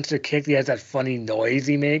gets punched or kicked, he has that funny noise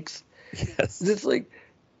he makes. Yes. It's like,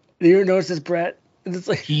 do you ever notice this, Brett? It's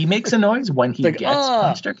like he makes a noise when he gets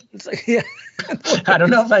punched or kicked. It's like, yeah. I don't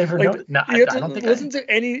know if I ever noticed. No, I don't think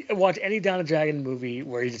watch any Don the Dragon movie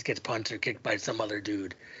where he just gets punched or kicked by some other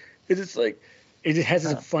dude. It's just like it just has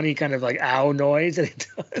this funny kind of like ow noise that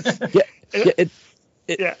it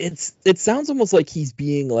does. It sounds almost like he's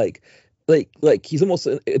being like he's almost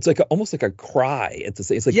almost like a cry at the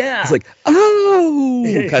same. It's like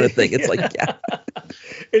oh kind of thing. It's like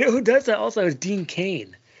And who does that also is Dean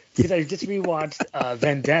Cain, because I just rewatched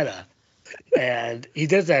Vendetta, and he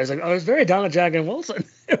does that. It's like it's very Don the Dragon Wilson.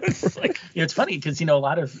 It's like it's funny because a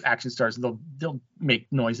lot of action stars they'll make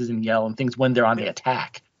noises and yell and things when they're on the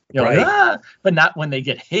attack. You're like, ah, but not when they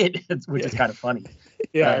get hit, which is kind of funny.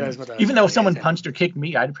 Yeah, that's what even though if someone punched or kicked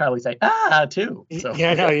me, I'd probably say too. So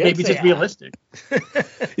maybe it's just realistic.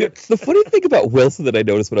 The funny thing about Wilson that I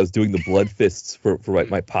noticed when I was doing the blood fists for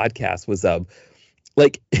my podcast was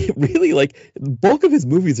like really, like the bulk of his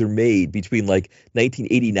movies are made between like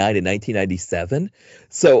 1989 and 1997.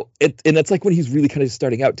 So and that's like when he's really kind of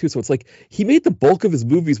starting out too. So it's like he made the bulk of his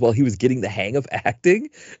movies while he was getting the hang of acting.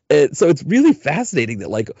 And so it's really fascinating that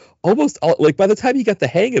like almost all, like by the time he got the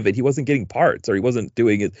hang of it, he wasn't getting parts or he wasn't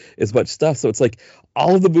doing as much stuff. So it's like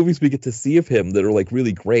all of the movies we get to see of him that are like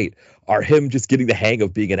really great are him just getting the hang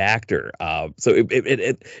of being an actor. So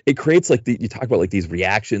it creates like you talk about like these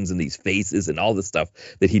reactions and these faces and all this stuff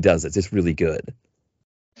that he does. It's just really good.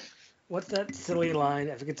 What's that silly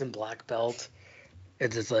line? I think it's in Black Belt.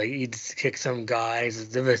 It's just like you just kick some guys.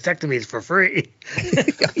 The vasectomy is for free.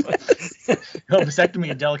 No, vasectomy,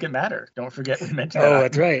 a delicate matter. Don't forget we mentioned that. Oh,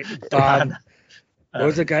 that's right. Bob. What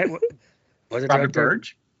was the guy? Was it Robert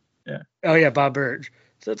Burge? Yeah. Oh yeah, Bob Burge.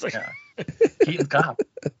 So it's like Keaton's Cop.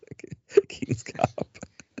 Keaton's Cop.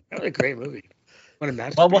 That was a great movie. What a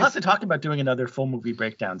masterpiece. Well, we'll have to talk about doing another full movie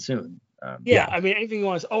breakdown soon. I mean, anything you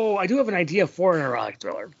want. I do have an idea for an erotic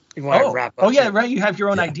thriller. You want to wrap up? Oh yeah, right. You have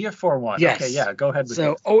your own idea for one. Yes. Okay, yeah. Go ahead with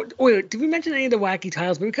it. Wait, did we mention any of the wacky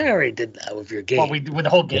titles? We kind of already did that with your game. Well, the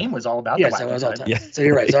whole game was all about the wacky titles. Yeah. So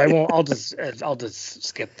you're right. So I won't. I'll just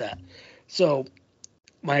skip that. So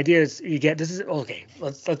my idea is this is okay.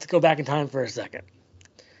 Let's go back in time for a second.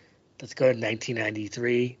 Let's go to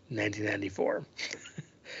 1993, 1994.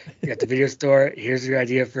 You got the video store. Here's your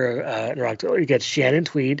idea for an erotic thriller. You get Shannon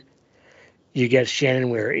Tweed. You get Shannon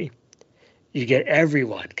Weary. You get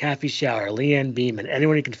everyone, Kathy Shower, Leanne Beeman,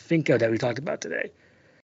 anyone you can think of that we talked about today.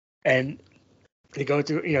 And you go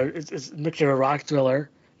through, it's a mixture of a rock thriller.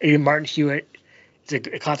 Even Martin Hewitt, it's a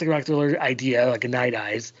classic rock thriller idea, like a Night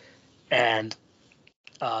Eyes. And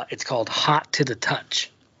it's called Hot to the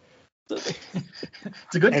Touch. It's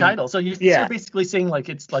a good title. So you're basically saying like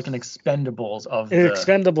it's like an Expendables of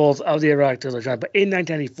the erotic thriller genre. But in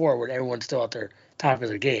 1994, when everyone's still at their top of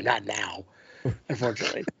their game, not now,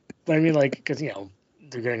 unfortunately. But I mean, like, because,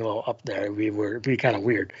 they're getting a little up there. It'd be kind of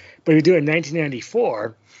weird. But we do it in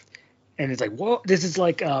 1994, and it's like, whoa, this is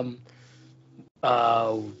like death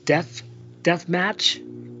match,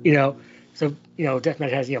 So, death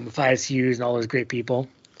match has, Matthias Hughes and all those great people.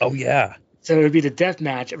 Oh, yeah. So it would be the death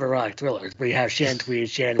match of erotic thrillers, where you have Shannon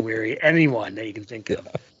Tweed, Shannon Weary, anyone that you can think of.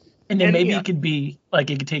 And then maybe it could be,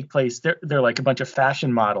 like, it could take place, they're like a bunch of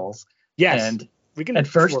fashion models. Yes. And at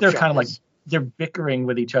first they're kind of like, they're bickering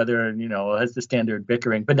with each other, as the standard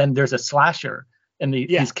bickering. But then there's a slasher, and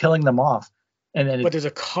he's killing them off. And then there's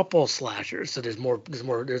a couple slashers, so there's more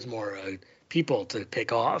people to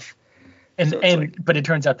pick off. But it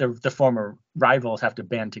turns out the former rivals have to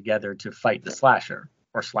band together to fight the slasher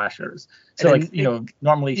or slashers. So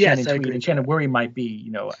normally Shannon Tweed and Shannon Weary might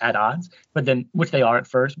be at odds, but then which they are at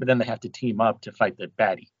first, but then they have to team up to fight the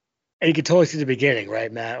baddie. And you can totally see the beginning,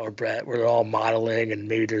 right, Matt or Brett, where they're all modeling and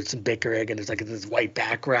maybe there's some bickering and there's like this white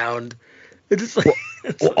background. It's just like,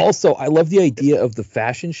 well, also, I love the idea of the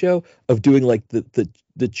fashion show of doing like the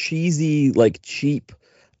cheesy, like cheap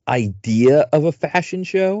idea of a fashion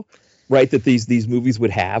show, right? That these movies would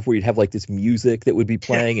have, where you'd have like this music that would be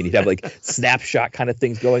playing, and you'd have like snapshot kind of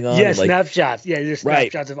things going on. Yeah, snapshots. Yeah, there's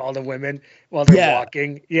snapshots of all the women while they're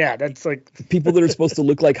walking. Yeah, that's like people that are supposed to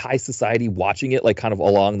look like high society watching it, like kind of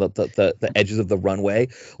along the edges of the runway,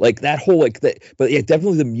 like that whole like that. But yeah,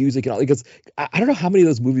 definitely the music and all, because I don't know how many of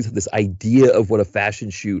those movies have this idea of what a fashion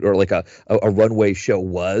shoot or like a runway show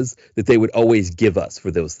was that they would always give us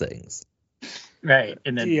for those things. Right,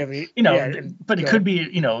 and then but it could be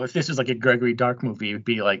if this was like a Gregory Dark movie, it would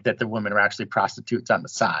be like that the women are actually prostitutes on the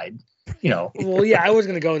side. Well, yeah, I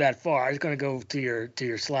wasn't going to go that far. I was going to go to your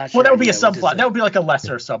slash. Well, that would be a subplot. That would be like a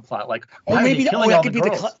lesser subplot. Like, maybe that could be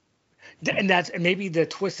and maybe the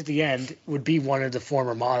twist at the end would be one of the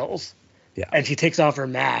former models. Yeah, and she takes off her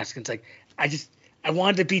mask and it's like, I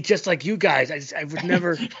wanted to be just like you guys. I would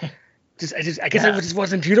never. I guess it just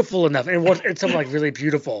wasn't beautiful enough. It's something like really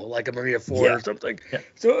beautiful, like a Maria Ford or something. Yeah.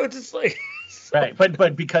 So it's just like right,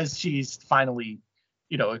 but because she's finally,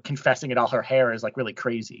 confessing it all, her hair is like really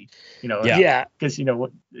crazy, because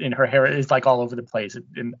and her hair is like all over the place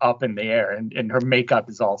and up in the air, and her makeup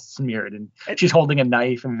is all smeared, and she's holding a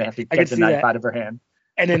knife, and they have to get the knife out of her hand.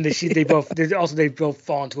 And then they both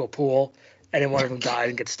fall into a pool, and then one of them dies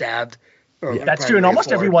and gets stabbed. That's true. In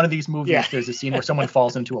almost every one of these movies, there's a scene where someone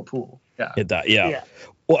falls into a pool. Yeah.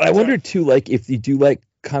 Well, I wonder too, like if you do like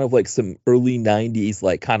kind of like some early '90s,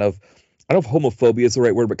 like kind of, I don't know if homophobia is the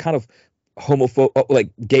right word, but kind of homophobic, like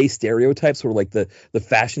gay stereotypes, where like the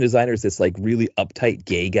fashion designer is this like really uptight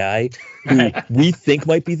gay guy who we think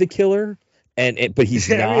might be the killer, but he's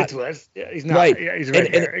not. Yeah, he's not. Right. Yeah, he's a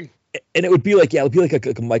red herring. And it would be like, it'd be like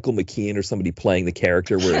a Michael McKean or somebody playing the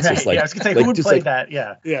character where it's just like, I was gonna say, like, who would play that?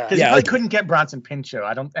 Yeah. Because you couldn't get Bronson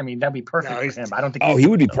Pinchot. That'd be perfect for him. I don't think. Oh, he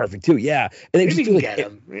would be perfect too. Yeah. And it would be like,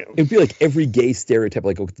 it'd be like every gay stereotype,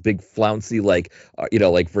 like with the big flouncy, like,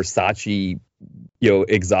 like Versace,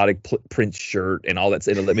 exotic print shirt and all that,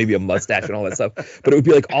 maybe a mustache and all that stuff. But it would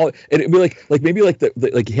be like it'd be like maybe like the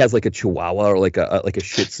like he has like a Chihuahua or like a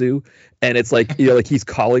Shih Tzu, and it's like like he's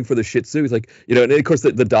calling for the Shih Tzu. He's like and of course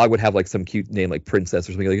the dog would have like some cute name like Princess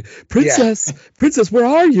or something, like Princess, where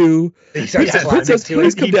are you? Princess,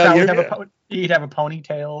 please come down here. He'd have a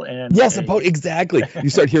ponytail and exactly. You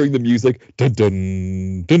start hearing the music, dun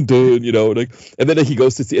dun dun dun, and then he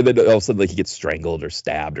goes to see, and then all of a sudden like he gets strangled or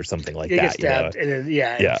stabbed or something like that. Gets stabbed, and then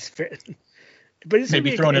but it's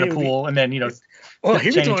maybe thrown in a pool, and then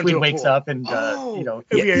Tweed wakes up and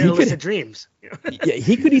illicit dreams.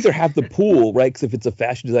 He could either have the pool, right? Because if it's a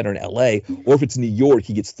fashion designer in L.A. or if it's New York,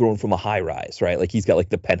 he gets thrown from a high rise, right? Like he's got like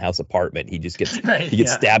the penthouse apartment. He just gets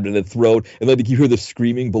stabbed and then thrown, and then you hear the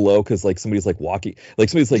screaming below because like somebody's like walking, like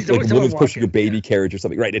somebody's like a woman's pushing a baby carriage or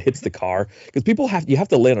something, right? It hits the car because you have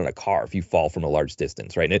to land on a car if you fall from a large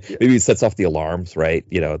distance, right? And maybe it sets off the alarms, right?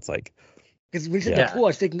 It's like. Because when you said the pool, I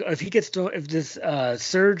was thinking if this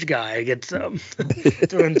Surge guy gets thrown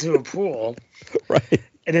into a pool, right?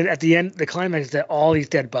 And then at the end, the climax is that all these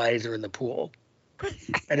dead bodies are in the pool,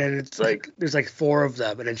 and then it's like there's like 4 of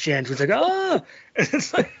them, and then Shan's like, and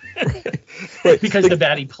it's like right. Because the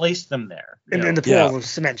baddie placed them there, and then the pool with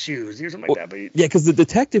cement shoes or something like that. But because the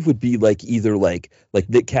detective would be like either like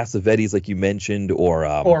Nick Cassavetes, like you mentioned, or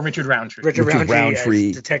Richard Roundtree. Richard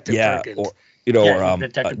Roundtree, Detective Perkins. Or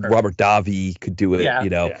Robert Davi could do it,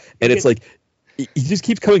 and it's like he just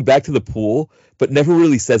keeps coming back to the pool, but never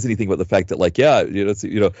really says anything about the fact that like,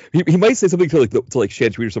 he might say something to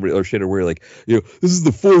Shan Tweed or somebody or Shannon where like, this is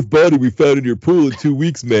the 4th body we found in your pool in 2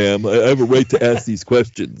 weeks, ma'am. I have a right to ask these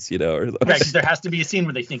questions, Right, because there has to be a scene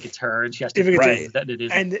where they think it's her, and she has to prove that it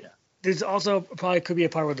is. And there's also probably could be a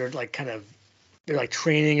part where they're like they're like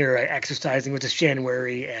training or exercising with the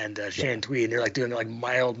Shanwari and Shan Tweed, and they're like doing like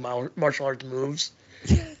mild martial arts moves.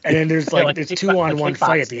 And then there's there's 2-on-1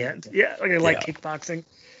 fight at the end. Yeah, like kickboxing.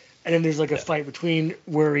 And then there's like a fight between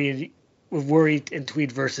Worry and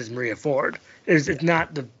Tweed versus Maria Ford. It's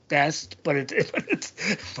not the best, but it's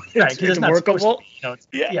workable.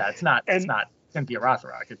 It's not Cynthia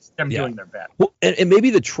Rothrock. It's them doing their best. Well, and maybe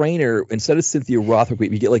the trainer, instead of Cynthia Rothrock, we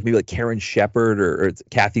get maybe like Karen Shepard or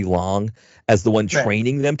Kathy Long as the one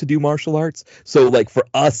training them to do martial arts. So like for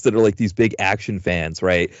us that are like these big action fans,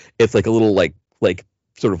 right? It's like a little like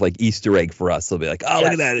sort of like Easter egg for us. They'll be like, look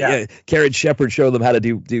at that. Yeah. Karen Shepard showed them how to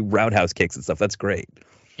do roundhouse kicks and stuff. That's great.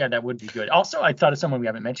 Yeah, that would be good. Also, I thought of someone we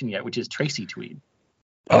haven't mentioned yet, which is Tracy Tweed.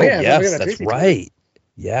 Oh yes, that's right.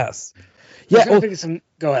 Yes. Yeah.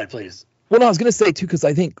 Go ahead, please. Well, no, I was going to say, too, because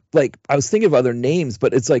I think, like, I was thinking of other names,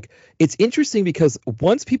 but it's like, it's interesting because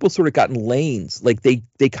once people sort of got in lanes, like, they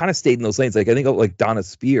kind of stayed in those lanes. Like, I think of, like, Donna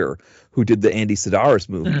Spear, who did the Andy Sidaris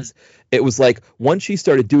movies. It was like, once she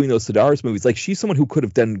started doing those Sidaris movies, like, she's someone who could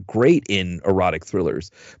have done great in erotic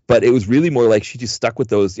thrillers, but it was really more like she just stuck with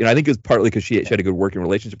those. I think it was partly because she had a good working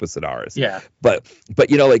relationship with Sidaris. Yeah. But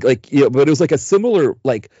but it was like a similar,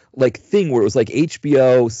 like thing where it was like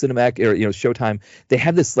HBO, Cinemax, or, Showtime, they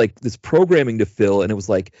had this programming to fill, and it was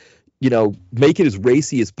like, make it as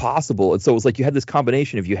racy as possible. And so it was like you had this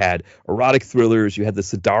combination of, you had erotic thrillers, you had the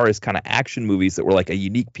Sidaris kind of action movies that were like a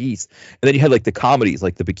unique piece, and then you had like the comedies,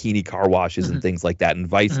 like the Bikini Car Washes and things like that, and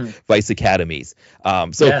Vice Academies.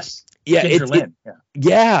 Ginger Lynn.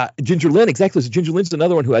 Ginger Lynn, exactly. So Ginger Lynn's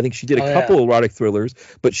another one who I think she did a couple erotic thrillers,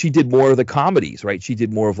 but she did more of the comedies, right? She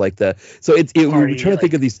did more of like the, so we were trying to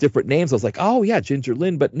think of these different names. I was like, oh yeah, Ginger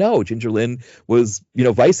Lynn, but no, Ginger Lynn was,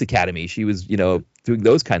 Vice Academy. She was, doing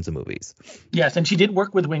those kinds of movies. Yes, and she did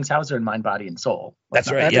work with Wings Hauser in Mind, Body, and Soul.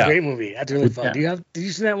 That's right. That's a great movie. That's really fun. Did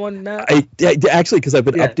you see that one, Matt? I actually, because I've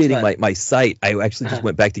been updating my site, I actually just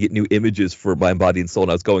went back to get new images for Mind, Body, and Soul,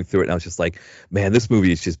 and I was going through it, and I was just like, man, this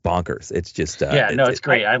movie is just bonkers. It's just it's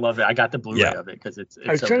great. I love it. I got the Blu-ray of it because it's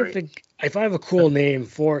I was so trying to think if I have a cool name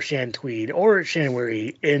for Shan Tweed or Shan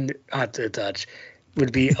Wari in Hot to the Touch,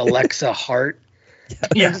 would be Alexa Hart.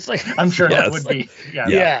 Yeah, I'm sure that would be.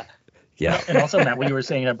 Yeah. And also, Matt, when you were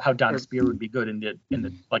saying about how Donna Spear would be good in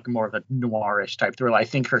the like more of a noirish type thriller, I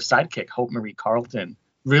think her sidekick, Hope Marie Carlton,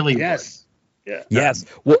 really would. Yeah. Yes.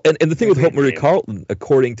 Well, and the thing with Hope Marie Carlton,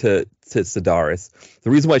 according to Sedaris,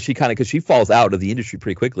 the reason why she because she falls out of the industry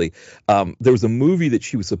pretty quickly. There was a movie that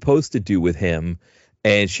she was supposed to do with him,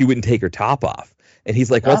 and she wouldn't take her top off. And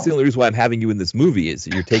he's like, well, that's the only reason why I'm having you in this movie is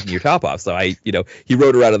you're taking your top off. So he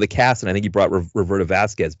wrote her out of the cast, and I think he brought Roberta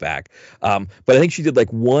Vasquez back. But I think she did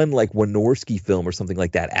one Wynorski film or something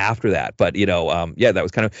like that after that. But that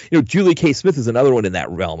was kind of Julie K. Smith is another one in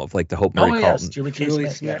that realm of the Hope Marie Carlton. Yes, Julie K.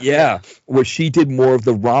 Smith. Yeah, where she did more of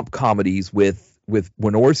the romp comedies with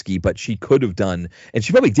Wynorski, but she could have done, and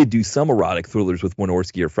she probably did do some erotic thrillers with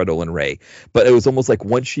Wynorski or Fred Olen Ray. But it was almost like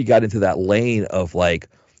once she got into that lane of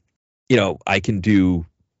I can do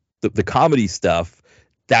the comedy stuff.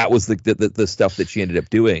 That was the stuff that she ended up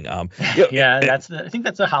doing. I think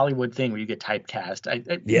that's a Hollywood thing where you get typecast. I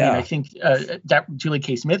think that Julie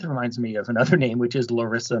K. Smith reminds me of another name, which is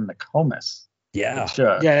Larissa McComas. Yeah. Which,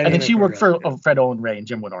 I think she worked for Fred Olen Ray and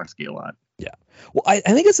Jim Wynorski a lot. Yeah. Well, I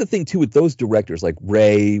think that's the thing too with those directors like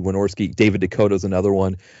Ray, Wynorski, David Dakota's another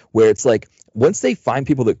one, where it's like once they find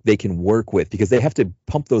people that they can work with, because they have to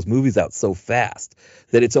pump those movies out so fast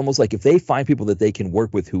that it's almost like if they find people that they can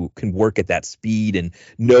work with who can work at that speed and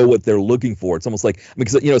know what they're looking for, it's almost like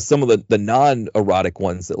because some of the non-erotic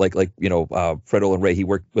ones that Fred Olen Ray, he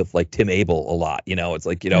worked with Tim Abel a lot. It's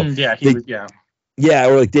like Yeah,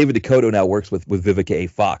 or David Dakota now works with Vivica A.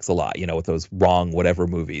 Fox a lot, with those Wrong Whatever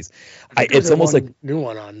movies. It's almost like new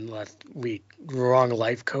one on last week, Wrong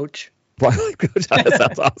Life Coach. Wrong Life Coach. That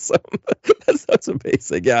sounds awesome. That sounds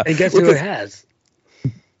amazing. Yeah. And guess who it has?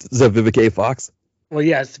 Is that Vivica A. Fox? Well,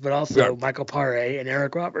 yes, but also Michael Paré and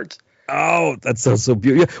Eric Roberts. Oh, that sounds so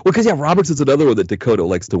beautiful. Yeah. Well, because Roberts is another one that Dakota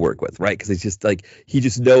likes to work with, right? Because it's just he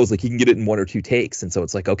just knows he can get it in 1 or 2 takes, and so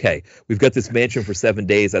it's okay, we've got this mansion for 7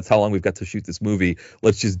 days. That's how long we've got to shoot this movie.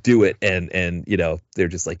 Let's just do it, and they're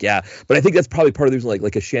just yeah. But I think that's probably part of the reason,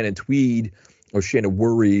 like a Shannon Tweed or Shannon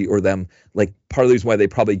Worry or them, part of the reason why they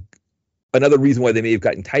probably. Another reason why they may have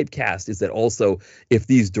gotten typecast is that also if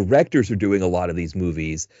these directors are doing a lot of these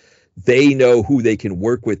movies, they know who they can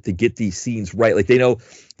work with to get these scenes right. They know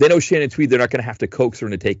Shannon Tweed, they're not going to have to coax her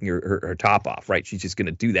into taking her top off, right? She's just going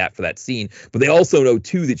to do that for that scene. But they also know,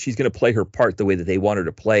 too, that she's going to play her part the way that they want her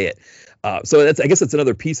to play it. So I guess that's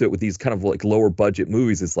another piece of it with these kind of lower budget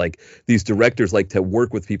movies. It's these directors like to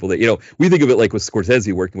work with people that, we think of it with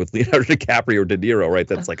Scorsese working with Leonardo DiCaprio or De Niro, right?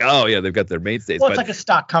 That's oh, yeah, they've got their mainstays. Well, it's like a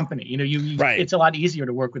stock company. It's a lot easier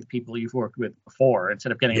to work with people you've worked with before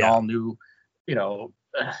instead of getting an all new,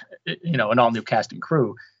 an all new cast and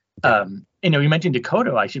crew. You mentioned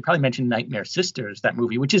Dakota. I should probably mention Nightmare Sisters, that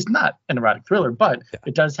movie, which is not an erotic thriller, but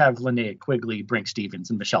it does have Linnea Quigley, Brink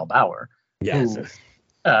Stevens, and Michelle Bauer,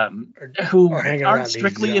 who aren't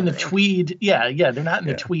strictly in the tweed. Yeah, they're not in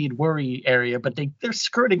the tweed worry area, but they're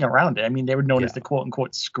skirting around it. I mean, they were known as the quote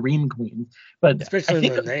unquote scream queen, but especially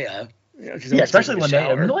Linnea. Especially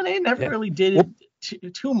Linnea. Linnea never really did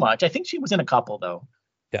too much. I think she was in a couple though.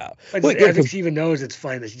 Yeah, I think she even knows it's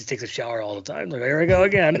fine that she just takes a shower all the time. Here I go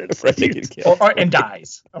again. It's and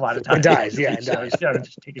dies a lot of times. And dies.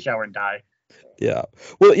 Just take a shower and die. Yeah.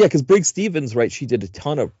 Well, yeah, because Briggs Stevens, right? She did a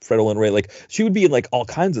ton of Fred Olen Ray. She would be in all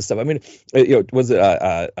kinds of stuff. I mean, was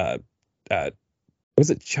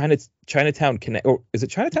it Chinatown Connect? Or is it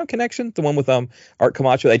Chinatown Connection? The one with Art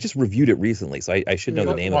Camacho. I just reviewed it recently, so I should know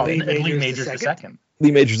the name of it. Lee Majors II.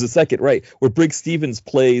 Lee Majors II, right? Where Briggs Stevens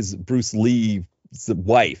plays Bruce Lee's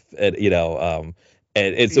wife, and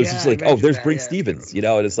and so it's just there's Brink Stevens, and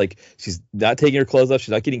it's she's not taking her clothes off, she's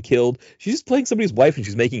not getting killed, she's just playing somebody's wife, and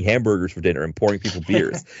she's making hamburgers for dinner and pouring people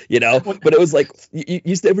beers, But it was you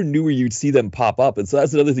just never knew where you'd see them pop up, and so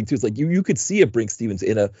that's another thing too. It's you could see a Brink Stevens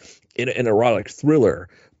in an erotic thriller,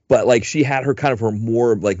 but she had her kind of her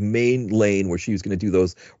more main lane where she was going to do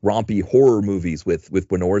those rompy horror movies with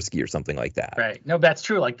Wynorski or something like that. Right. No, that's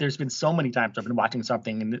true. There's been so many times I've been watching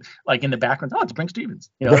something and in the background, it's Brink Stevens.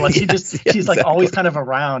 She's exactly. Always kind of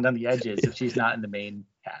around on the edges if she's not in the main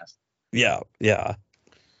cast. Yeah.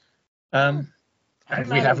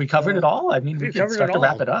 Have we covered it all? I mean, we can start to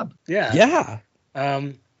wrap it up. Yeah. What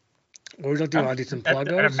would you do? Want to do some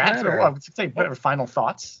plug-ins? Matt, I would say whatever final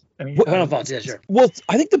thoughts. Final thoughts, yeah, sure. Well,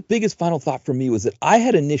 I think the biggest final thought for me was that I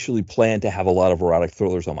had initially planned to have a lot of erotic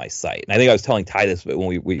thrillers on my site. And I think I was telling Ty this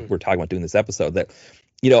when we were talking about doing this episode that,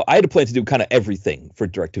 I had a plan to do kind of everything for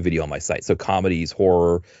direct-to-video on my site. So comedies,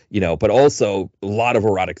 horror, but also a lot of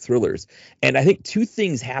erotic thrillers. And I think 2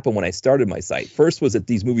 things happened when I started my site. First was that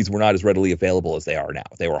these movies were not as readily available as they are now.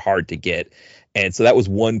 They were hard to get. And so that was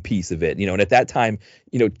one piece of it, and at that time,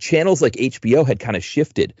 channels like HBO had kind of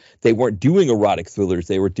shifted. They weren't doing erotic thrillers.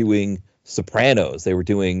 They were doing Sopranos, they were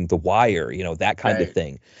doing The Wire, that kind of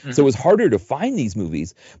thing. Mm-hmm. So it was harder to find these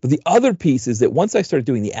movies. But the other piece is that once I started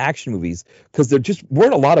doing the action movies, because there just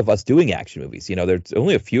weren't a lot of us doing action movies. There's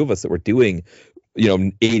only a few of us that were doing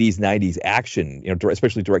 80s, 90s action,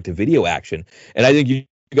 especially direct to video action. And I think you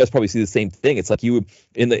guys probably see the same thing. It's like you would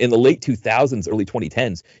in the late 2000s, early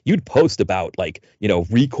 2010s, you'd post about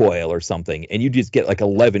Recoil or something, and you'd just get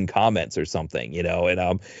 11 comments or something,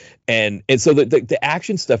 and so the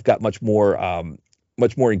action stuff got much more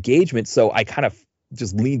engagement. So I kind of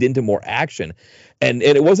just leaned into more action, and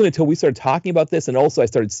it wasn't until we started talking about this, and also I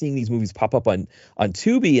started seeing these movies pop up on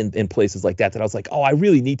Tubi and places like that I was like, oh, I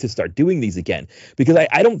really need to start doing these again, because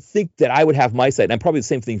I don't think that I would have my site, and I'm probably the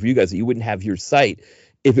same thing for you guys, that you wouldn't have your site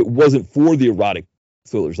if it wasn't for the erotic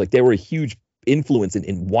thrillers. They were a huge influence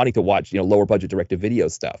in wanting to watch lower budget direct to video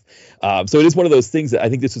stuff. So it is one of those things that I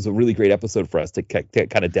think this is a really great episode for us to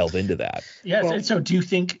kind of delve into that. Yes. Well, so do you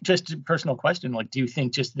think, just a personal question, do you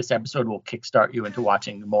think just this episode will kickstart you into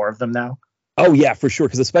watching more of them now? Oh yeah, for sure.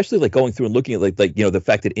 Because especially going through and looking at the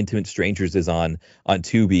fact that Intimate Strangers is on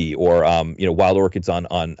Tubi, or Wild Orchid's on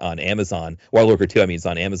Amazon. Wild Orchid 2, is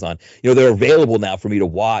on Amazon. They're available now for me to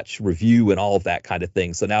watch, review, and all of that kind of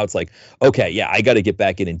thing. So now it's like, okay, yeah, I got to get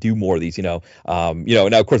back in and do more of these. Now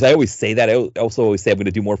of course I always say that. I also always say I'm going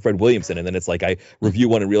to do more Fred Williamson, and then it's like I review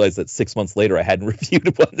one and realize that 6 months later I hadn't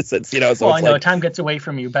reviewed one since. So well, I know time gets away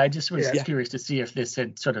from you, but I just was curious to see if this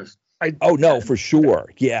had sort of. No, for sure.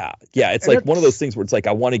 Yeah. It's like one of those things where it's like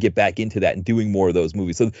I want to get back into that and doing more of those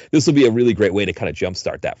movies. So this will be a really great way to kind of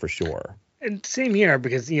jumpstart that for sure. And same here,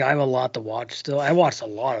 because I have a lot to watch still. I watched a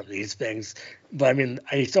lot of these things, but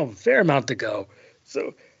I still have a fair amount to go.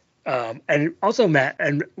 So, and also Matt,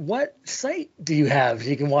 and what site do you have so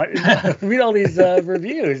you can read all these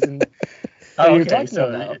reviews? And okay.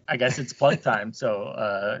 So I guess it's plug time.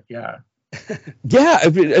 So yeah. Yeah,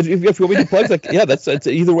 if you want me to plug, that's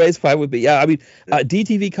either way is fine with me. Yeah,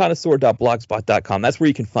 dtvconnoisseur.blogspot.com. That's where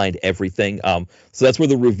you can find everything. So that's where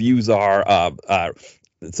the reviews are.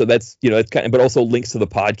 So that's it's kind of, but also links to the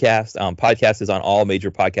podcast. Podcast is on all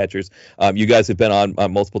major podcatchers. You guys have been on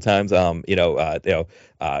multiple times.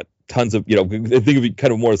 Tons of think of it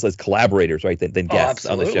kind of more as collaborators, right, than guests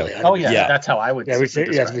on the show. Oh yeah, that's how I would. Yeah, we say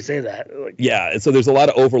that. Yeah, and so there's a lot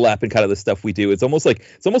of overlap in kind of the stuff we do. It's almost like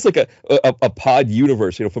a pod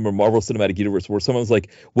universe, from a Marvel Cinematic Universe, where someone's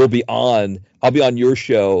like, I'll be on your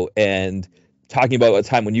show and talking about a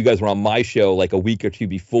time when you guys were on my show a week or two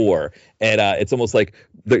before, and it's almost like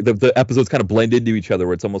the episodes kind of blend into each other,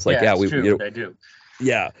 where it's almost like true. They do.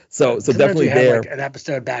 Yeah, so definitely there. An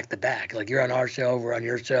episode back to back, you're on our show, we're on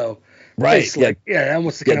your show. Right. It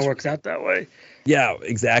almost kind of works out that way. Yeah,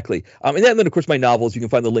 exactly. And then of course my novels, you can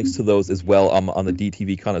find the links to those as well on the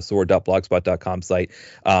dtvconnoisseur.blogspot.com site.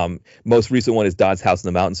 Most recent one is Dodd's House in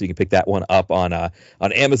the Mountains, so you can pick that one up on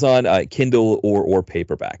Amazon, Kindle or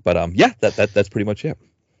paperback. But that's pretty much it.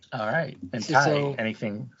 All right. And Ty,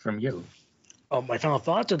 anything from you? Oh, my final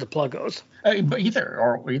thoughts or the pluggos? Either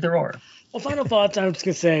or. Well, final thoughts, I'm just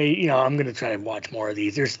going to say, I'm going to try to watch more of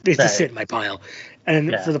these. They just sit in my pile.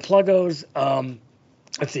 And for the pluggos,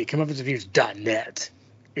 let's see, comeupancereviews.net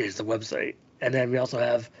is the website. And then we also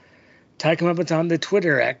have Ty Comeuppance on the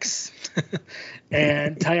Twitter X.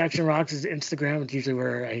 And Ty Action Rocks is Instagram. It's usually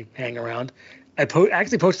where I hang around. I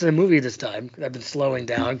actually posted a movie this time. I've been slowing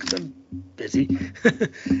down because I'm busy.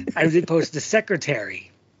 I did post The Secretary.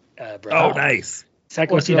 Oh, nice.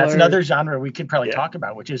 Well, see, that's another genre we could probably talk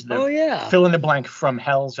about, which is the fill in the blank from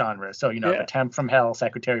hell genre. So, the temp from hell,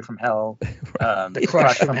 secretary from hell, the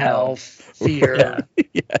crush from hell, fear.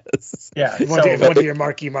 Yes. Yeah. You want to do your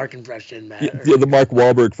Marky Mark impression, Matt? The Mark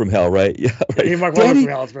Wahlberg from hell, right? Yeah. Right. Yeah, Mark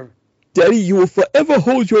Wahlberg from hell. Daddy, you will forever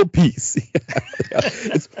hold your peace.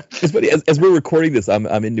 It's funny. As we're recording this, I'm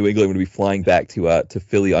in New England. I'm going to be flying back to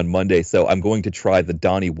Philly on Monday, so I'm going to try the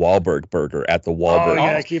Donnie Wahlberg burger at the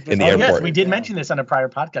Wahlberg in the airport. Yes, we did mention this on a prior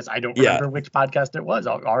podcast. I don't remember which podcast it was,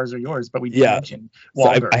 ours or yours, but we did mention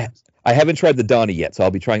Wahlberg. So I haven't tried the Donnie yet, so I'll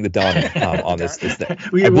be trying the Donnie on this thing.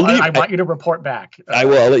 I want you to report back. I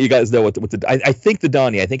will. I'll let you guys know what I think the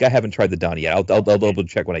Donnie. I think I haven't tried the Donnie yet. I'll double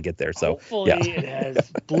check when I get there. So hopefully it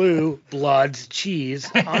has blue blood cheese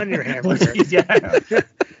on your hamburger.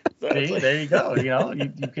 There you go.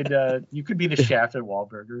 You could be the chef at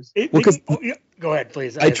Wahlburgers. Go ahead,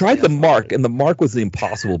 please. I tried the Mark, and the Mark was the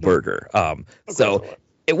Impossible Burger. So.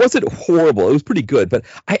 It wasn't horrible. It was pretty good, but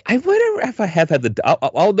I wonder if I have had the.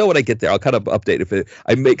 I'll know when I get there. I'll kind of update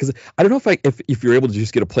because I don't know if you're able to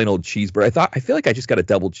just get a plain old cheeseburger. I feel like I just got a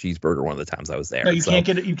double cheeseburger one of the times I was there. No, you can't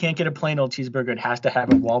get a plain old cheeseburger. It has to have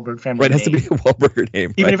a Wahlberg family name. Right, it has to be a Wahlberg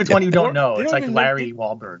name. Even if it's one you don't know. It's like Larry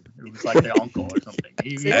Wahlberg. It was like the uncle or something.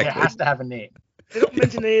 Exactly. It has to have a name. They don't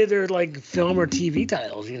mention any of their like film or TV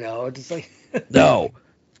titles. It's just like no.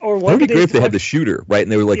 Or what would be great if they had the shooter, right?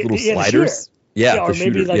 And they were like little sliders. Yeah, or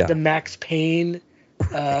maybe like the Max Payne.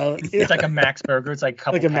 It's like a Max Burger. It's like a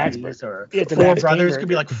couple like a patties, Max Burger. Or Four Brothers could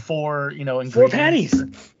be like four, four patties.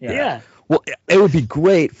 Yeah. Well, it would be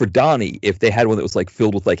great for Donnie if they had one that was like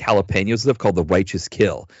filled with like jalapenos and stuff called the Righteous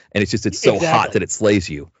Kill, and it's so hot that it slays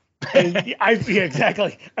you.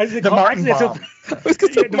 Exactly. The Martin Bomb.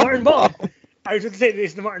 The Martin Bomb. I was going to say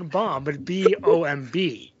it's the Martin Bomb, but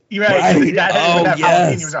BOMB. You're right. That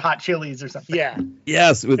yes. jalapenos or hot chilies or something. Yeah.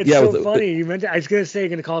 Yes. It's funny. You mentioned. I was going to say you're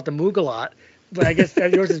going to call it the Moogalot, but I guess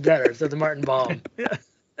yours is better. So the Martin Bomb.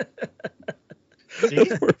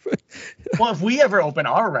 See? Well, if we ever open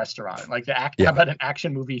our restaurant, like how about an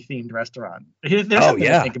action movie themed restaurant? There's something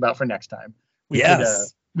to think about for next time.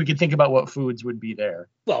 We could think about what foods would be there.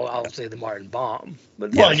 Well, I'll say the Martin Bomb.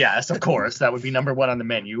 But well, yes, of course. That would be number one on the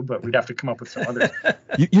menu, but we'd have to come up with some others.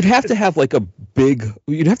 You'd have to have like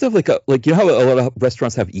you'd have to have how a lot of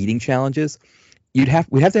restaurants have eating challenges? We'd have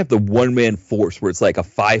to have the one-man force where it's like a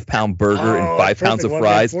 5-pound burger and 5 pounds of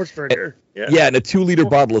fries. Force burger. And a 2-liter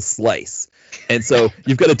bottle of Slice. And so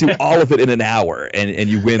you've got to do all of it in an hour, and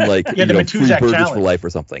you win like free burgers challenge. For life or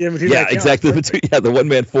something. Yeah, exactly. The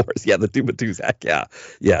one-man force. Yeah, the two Matuzak. Yeah.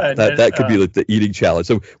 That could be like the eating challenge.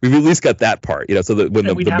 So we've at least got that part. So that when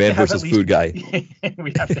the man versus food guy.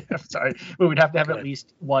 we'd have to have at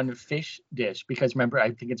least one fish dish because remember,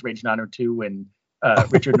 I think it's Rage 902 when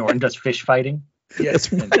Richard Norton does fish fighting.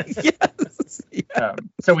 Yes. Yes.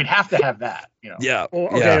 So we'd have to have that, Yeah. Well,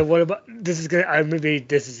 okay. What about this? Is gonna maybe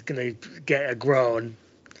this is gonna get a groan,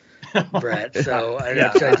 Brett. So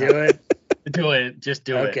should I do it? Do it. Just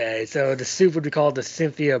do it. Okay. So the soup would be called the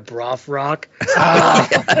Cynthia Broth Rock.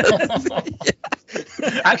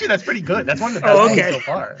 Actually, that's pretty good. That's one of the best ones so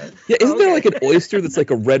far. Yeah, isn't there like an oyster that's like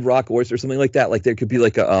a red rock oyster or something like that? Like there could be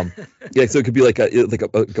like a so it could be like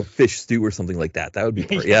a fish stew or something like that. That would be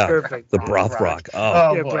perfect. The broth rock.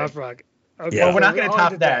 Broth rock. Okay. Well, we're not going to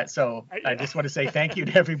top that, so I just want to say thank you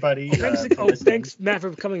to everybody. Thanks, Matt, for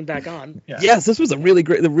coming back on. Yeah. Yes, this was a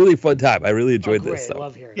really fun time. I really enjoyed this. So. I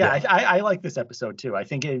love hearing. Yeah, I like this episode too. I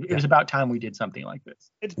think it was about time we did something like this.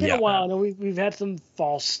 It's been a while. I know we've had some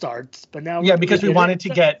false starts, but now because we wanted to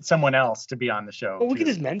get someone else to be on the show. Well, we could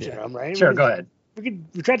just mention them, right? Sure, go ahead. We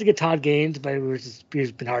tried to get Todd Gaines, but it's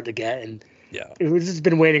been hard to get, and it's just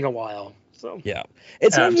been waiting a while. So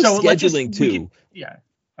it's scheduling too.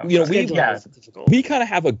 We kind of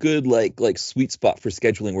have a good like sweet spot for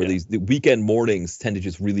scheduling where the weekend mornings tend to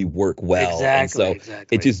just really work well. Exactly.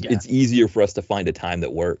 And so it's easier for us to find a time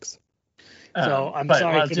that works. So I'm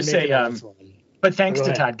sorry. I'll just say, but thanks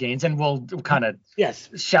to Todd Gaines, and we'll kind of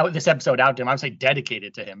shout this episode out to him. I would say dedicate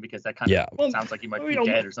it to him because that kind of sounds like he might be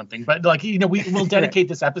dead or something. But we'll dedicate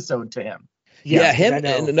this episode to him. Yeah, him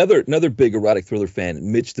and another big erotic thriller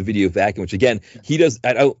fan, Mitch the Video Vacuum, which again he does.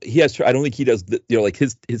 I don't think he does. Like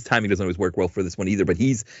his timing doesn't always work well for this one either. But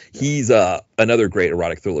he's another great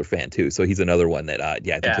erotic thriller fan too. So he's another one that I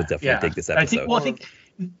think he'll definitely dig this episode.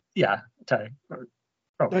 Sorry.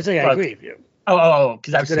 I agree with you.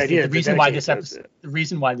 Because I was saying the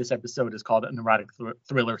reason why this episode is called an erotic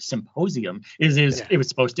thriller symposium is it was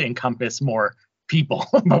supposed to encompass more people,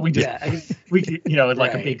 but we just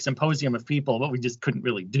like a big symposium of people, but we just couldn't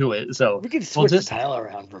really do it. So we could switch the title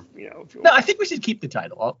around for No, I think we should keep the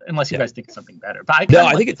title unless you guys think of something better. But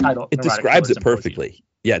I think the title it describes it perfectly.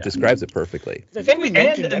 Yeah, it describes it perfectly. And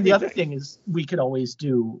the other thing is we could always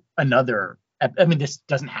do another. I mean, this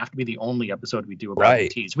doesn't have to be the only episode we do about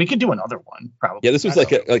ETs. We could do another one, probably. Yeah, this was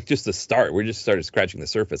like just the start. We just started scratching the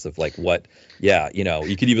surface of like what. Yeah, you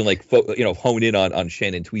could even like hone in on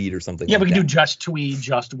Shannon Tweed or something. Yeah, we could do just Tweed,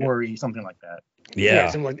 just Worry, something like that.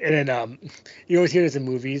 Yeah. And then you always hear this in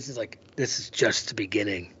movies. It's like this is just the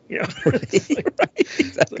beginning.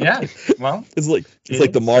 Exactly. Yeah. Well, it's like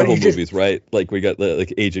the Marvel movies, right? Like we got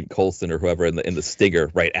like Agent Coulson or whoever in the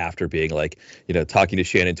Stinger right after being like, talking to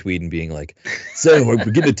Shannon Tweed and being like, so we're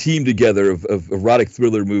getting a team together of erotic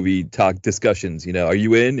thriller movie talk discussions. Are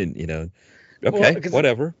you in? And okay,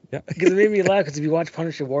 whatever. Yeah. Because it made me laugh because if you watch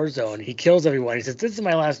Punisher Warzone, he kills everyone. He says, "This is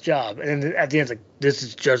my last job," and then at the end, it's like, "This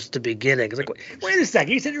is just the beginning." It's like, wait a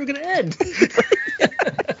second, you said you were going to end.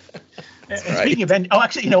 Speaking of end,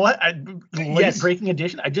 actually, you know what? Breaking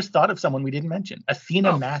edition. I just thought of someone we didn't mention.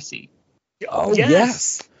 Athena Massey. Oh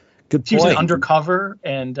yes. Good point. She was in Undercover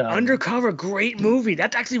and Undercover, great movie.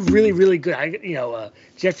 That's actually really, really good.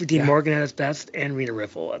 Jeffrey Dean Morgan at his best, and Rita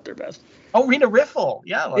Riffle at their best. Oh, Rita Riffle,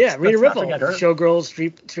 let's not forget her. Showgirls,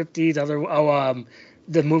 striptease,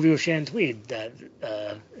 the movie with Shannon Tweed that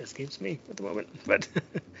escapes me at the moment. But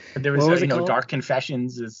there was, Dark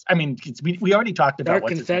Confessions we already talked about Dark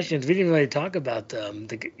Confessions. We didn't really talk about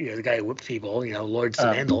the guy who whipped people, Lord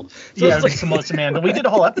Samandal. Samandal. We did a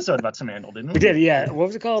whole episode about Samandal, didn't we? We did, yeah. What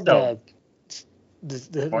was it called? The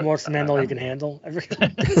more Samandal you can handle.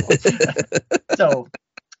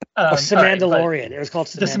 Samandalorian. Right, it was called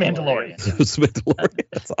The Samandalorian. Samandalorian.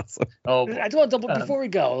 That's awesome. Oh, I just want to before we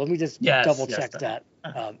go, let me just double check that.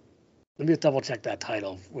 Let me just double check that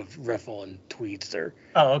title with Riffle and Tweedster.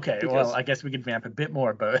 Oh, okay. Well, I guess we could vamp a bit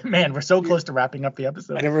more, but man, we're so close to wrapping up the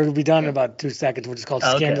episode. I know we'll be done in about 2 seconds, which is called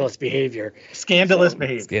Scandalous Behavior. Scandalous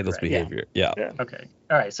Behavior. Scandalous Behavior. Yeah. Okay.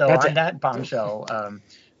 All right. So on that bombshell,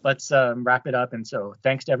 let's wrap it up. And so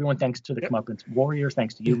thanks to everyone. Thanks to the Comeuppance Warriors.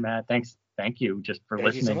 Thanks to you, Matt. Thank you just for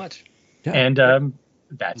listening. Thank you so much. Yeah. And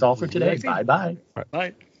that's all for today. Bye-bye.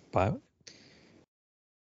 Bye. Bye.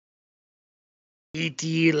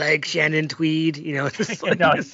 E.T. like Shannon Tweed,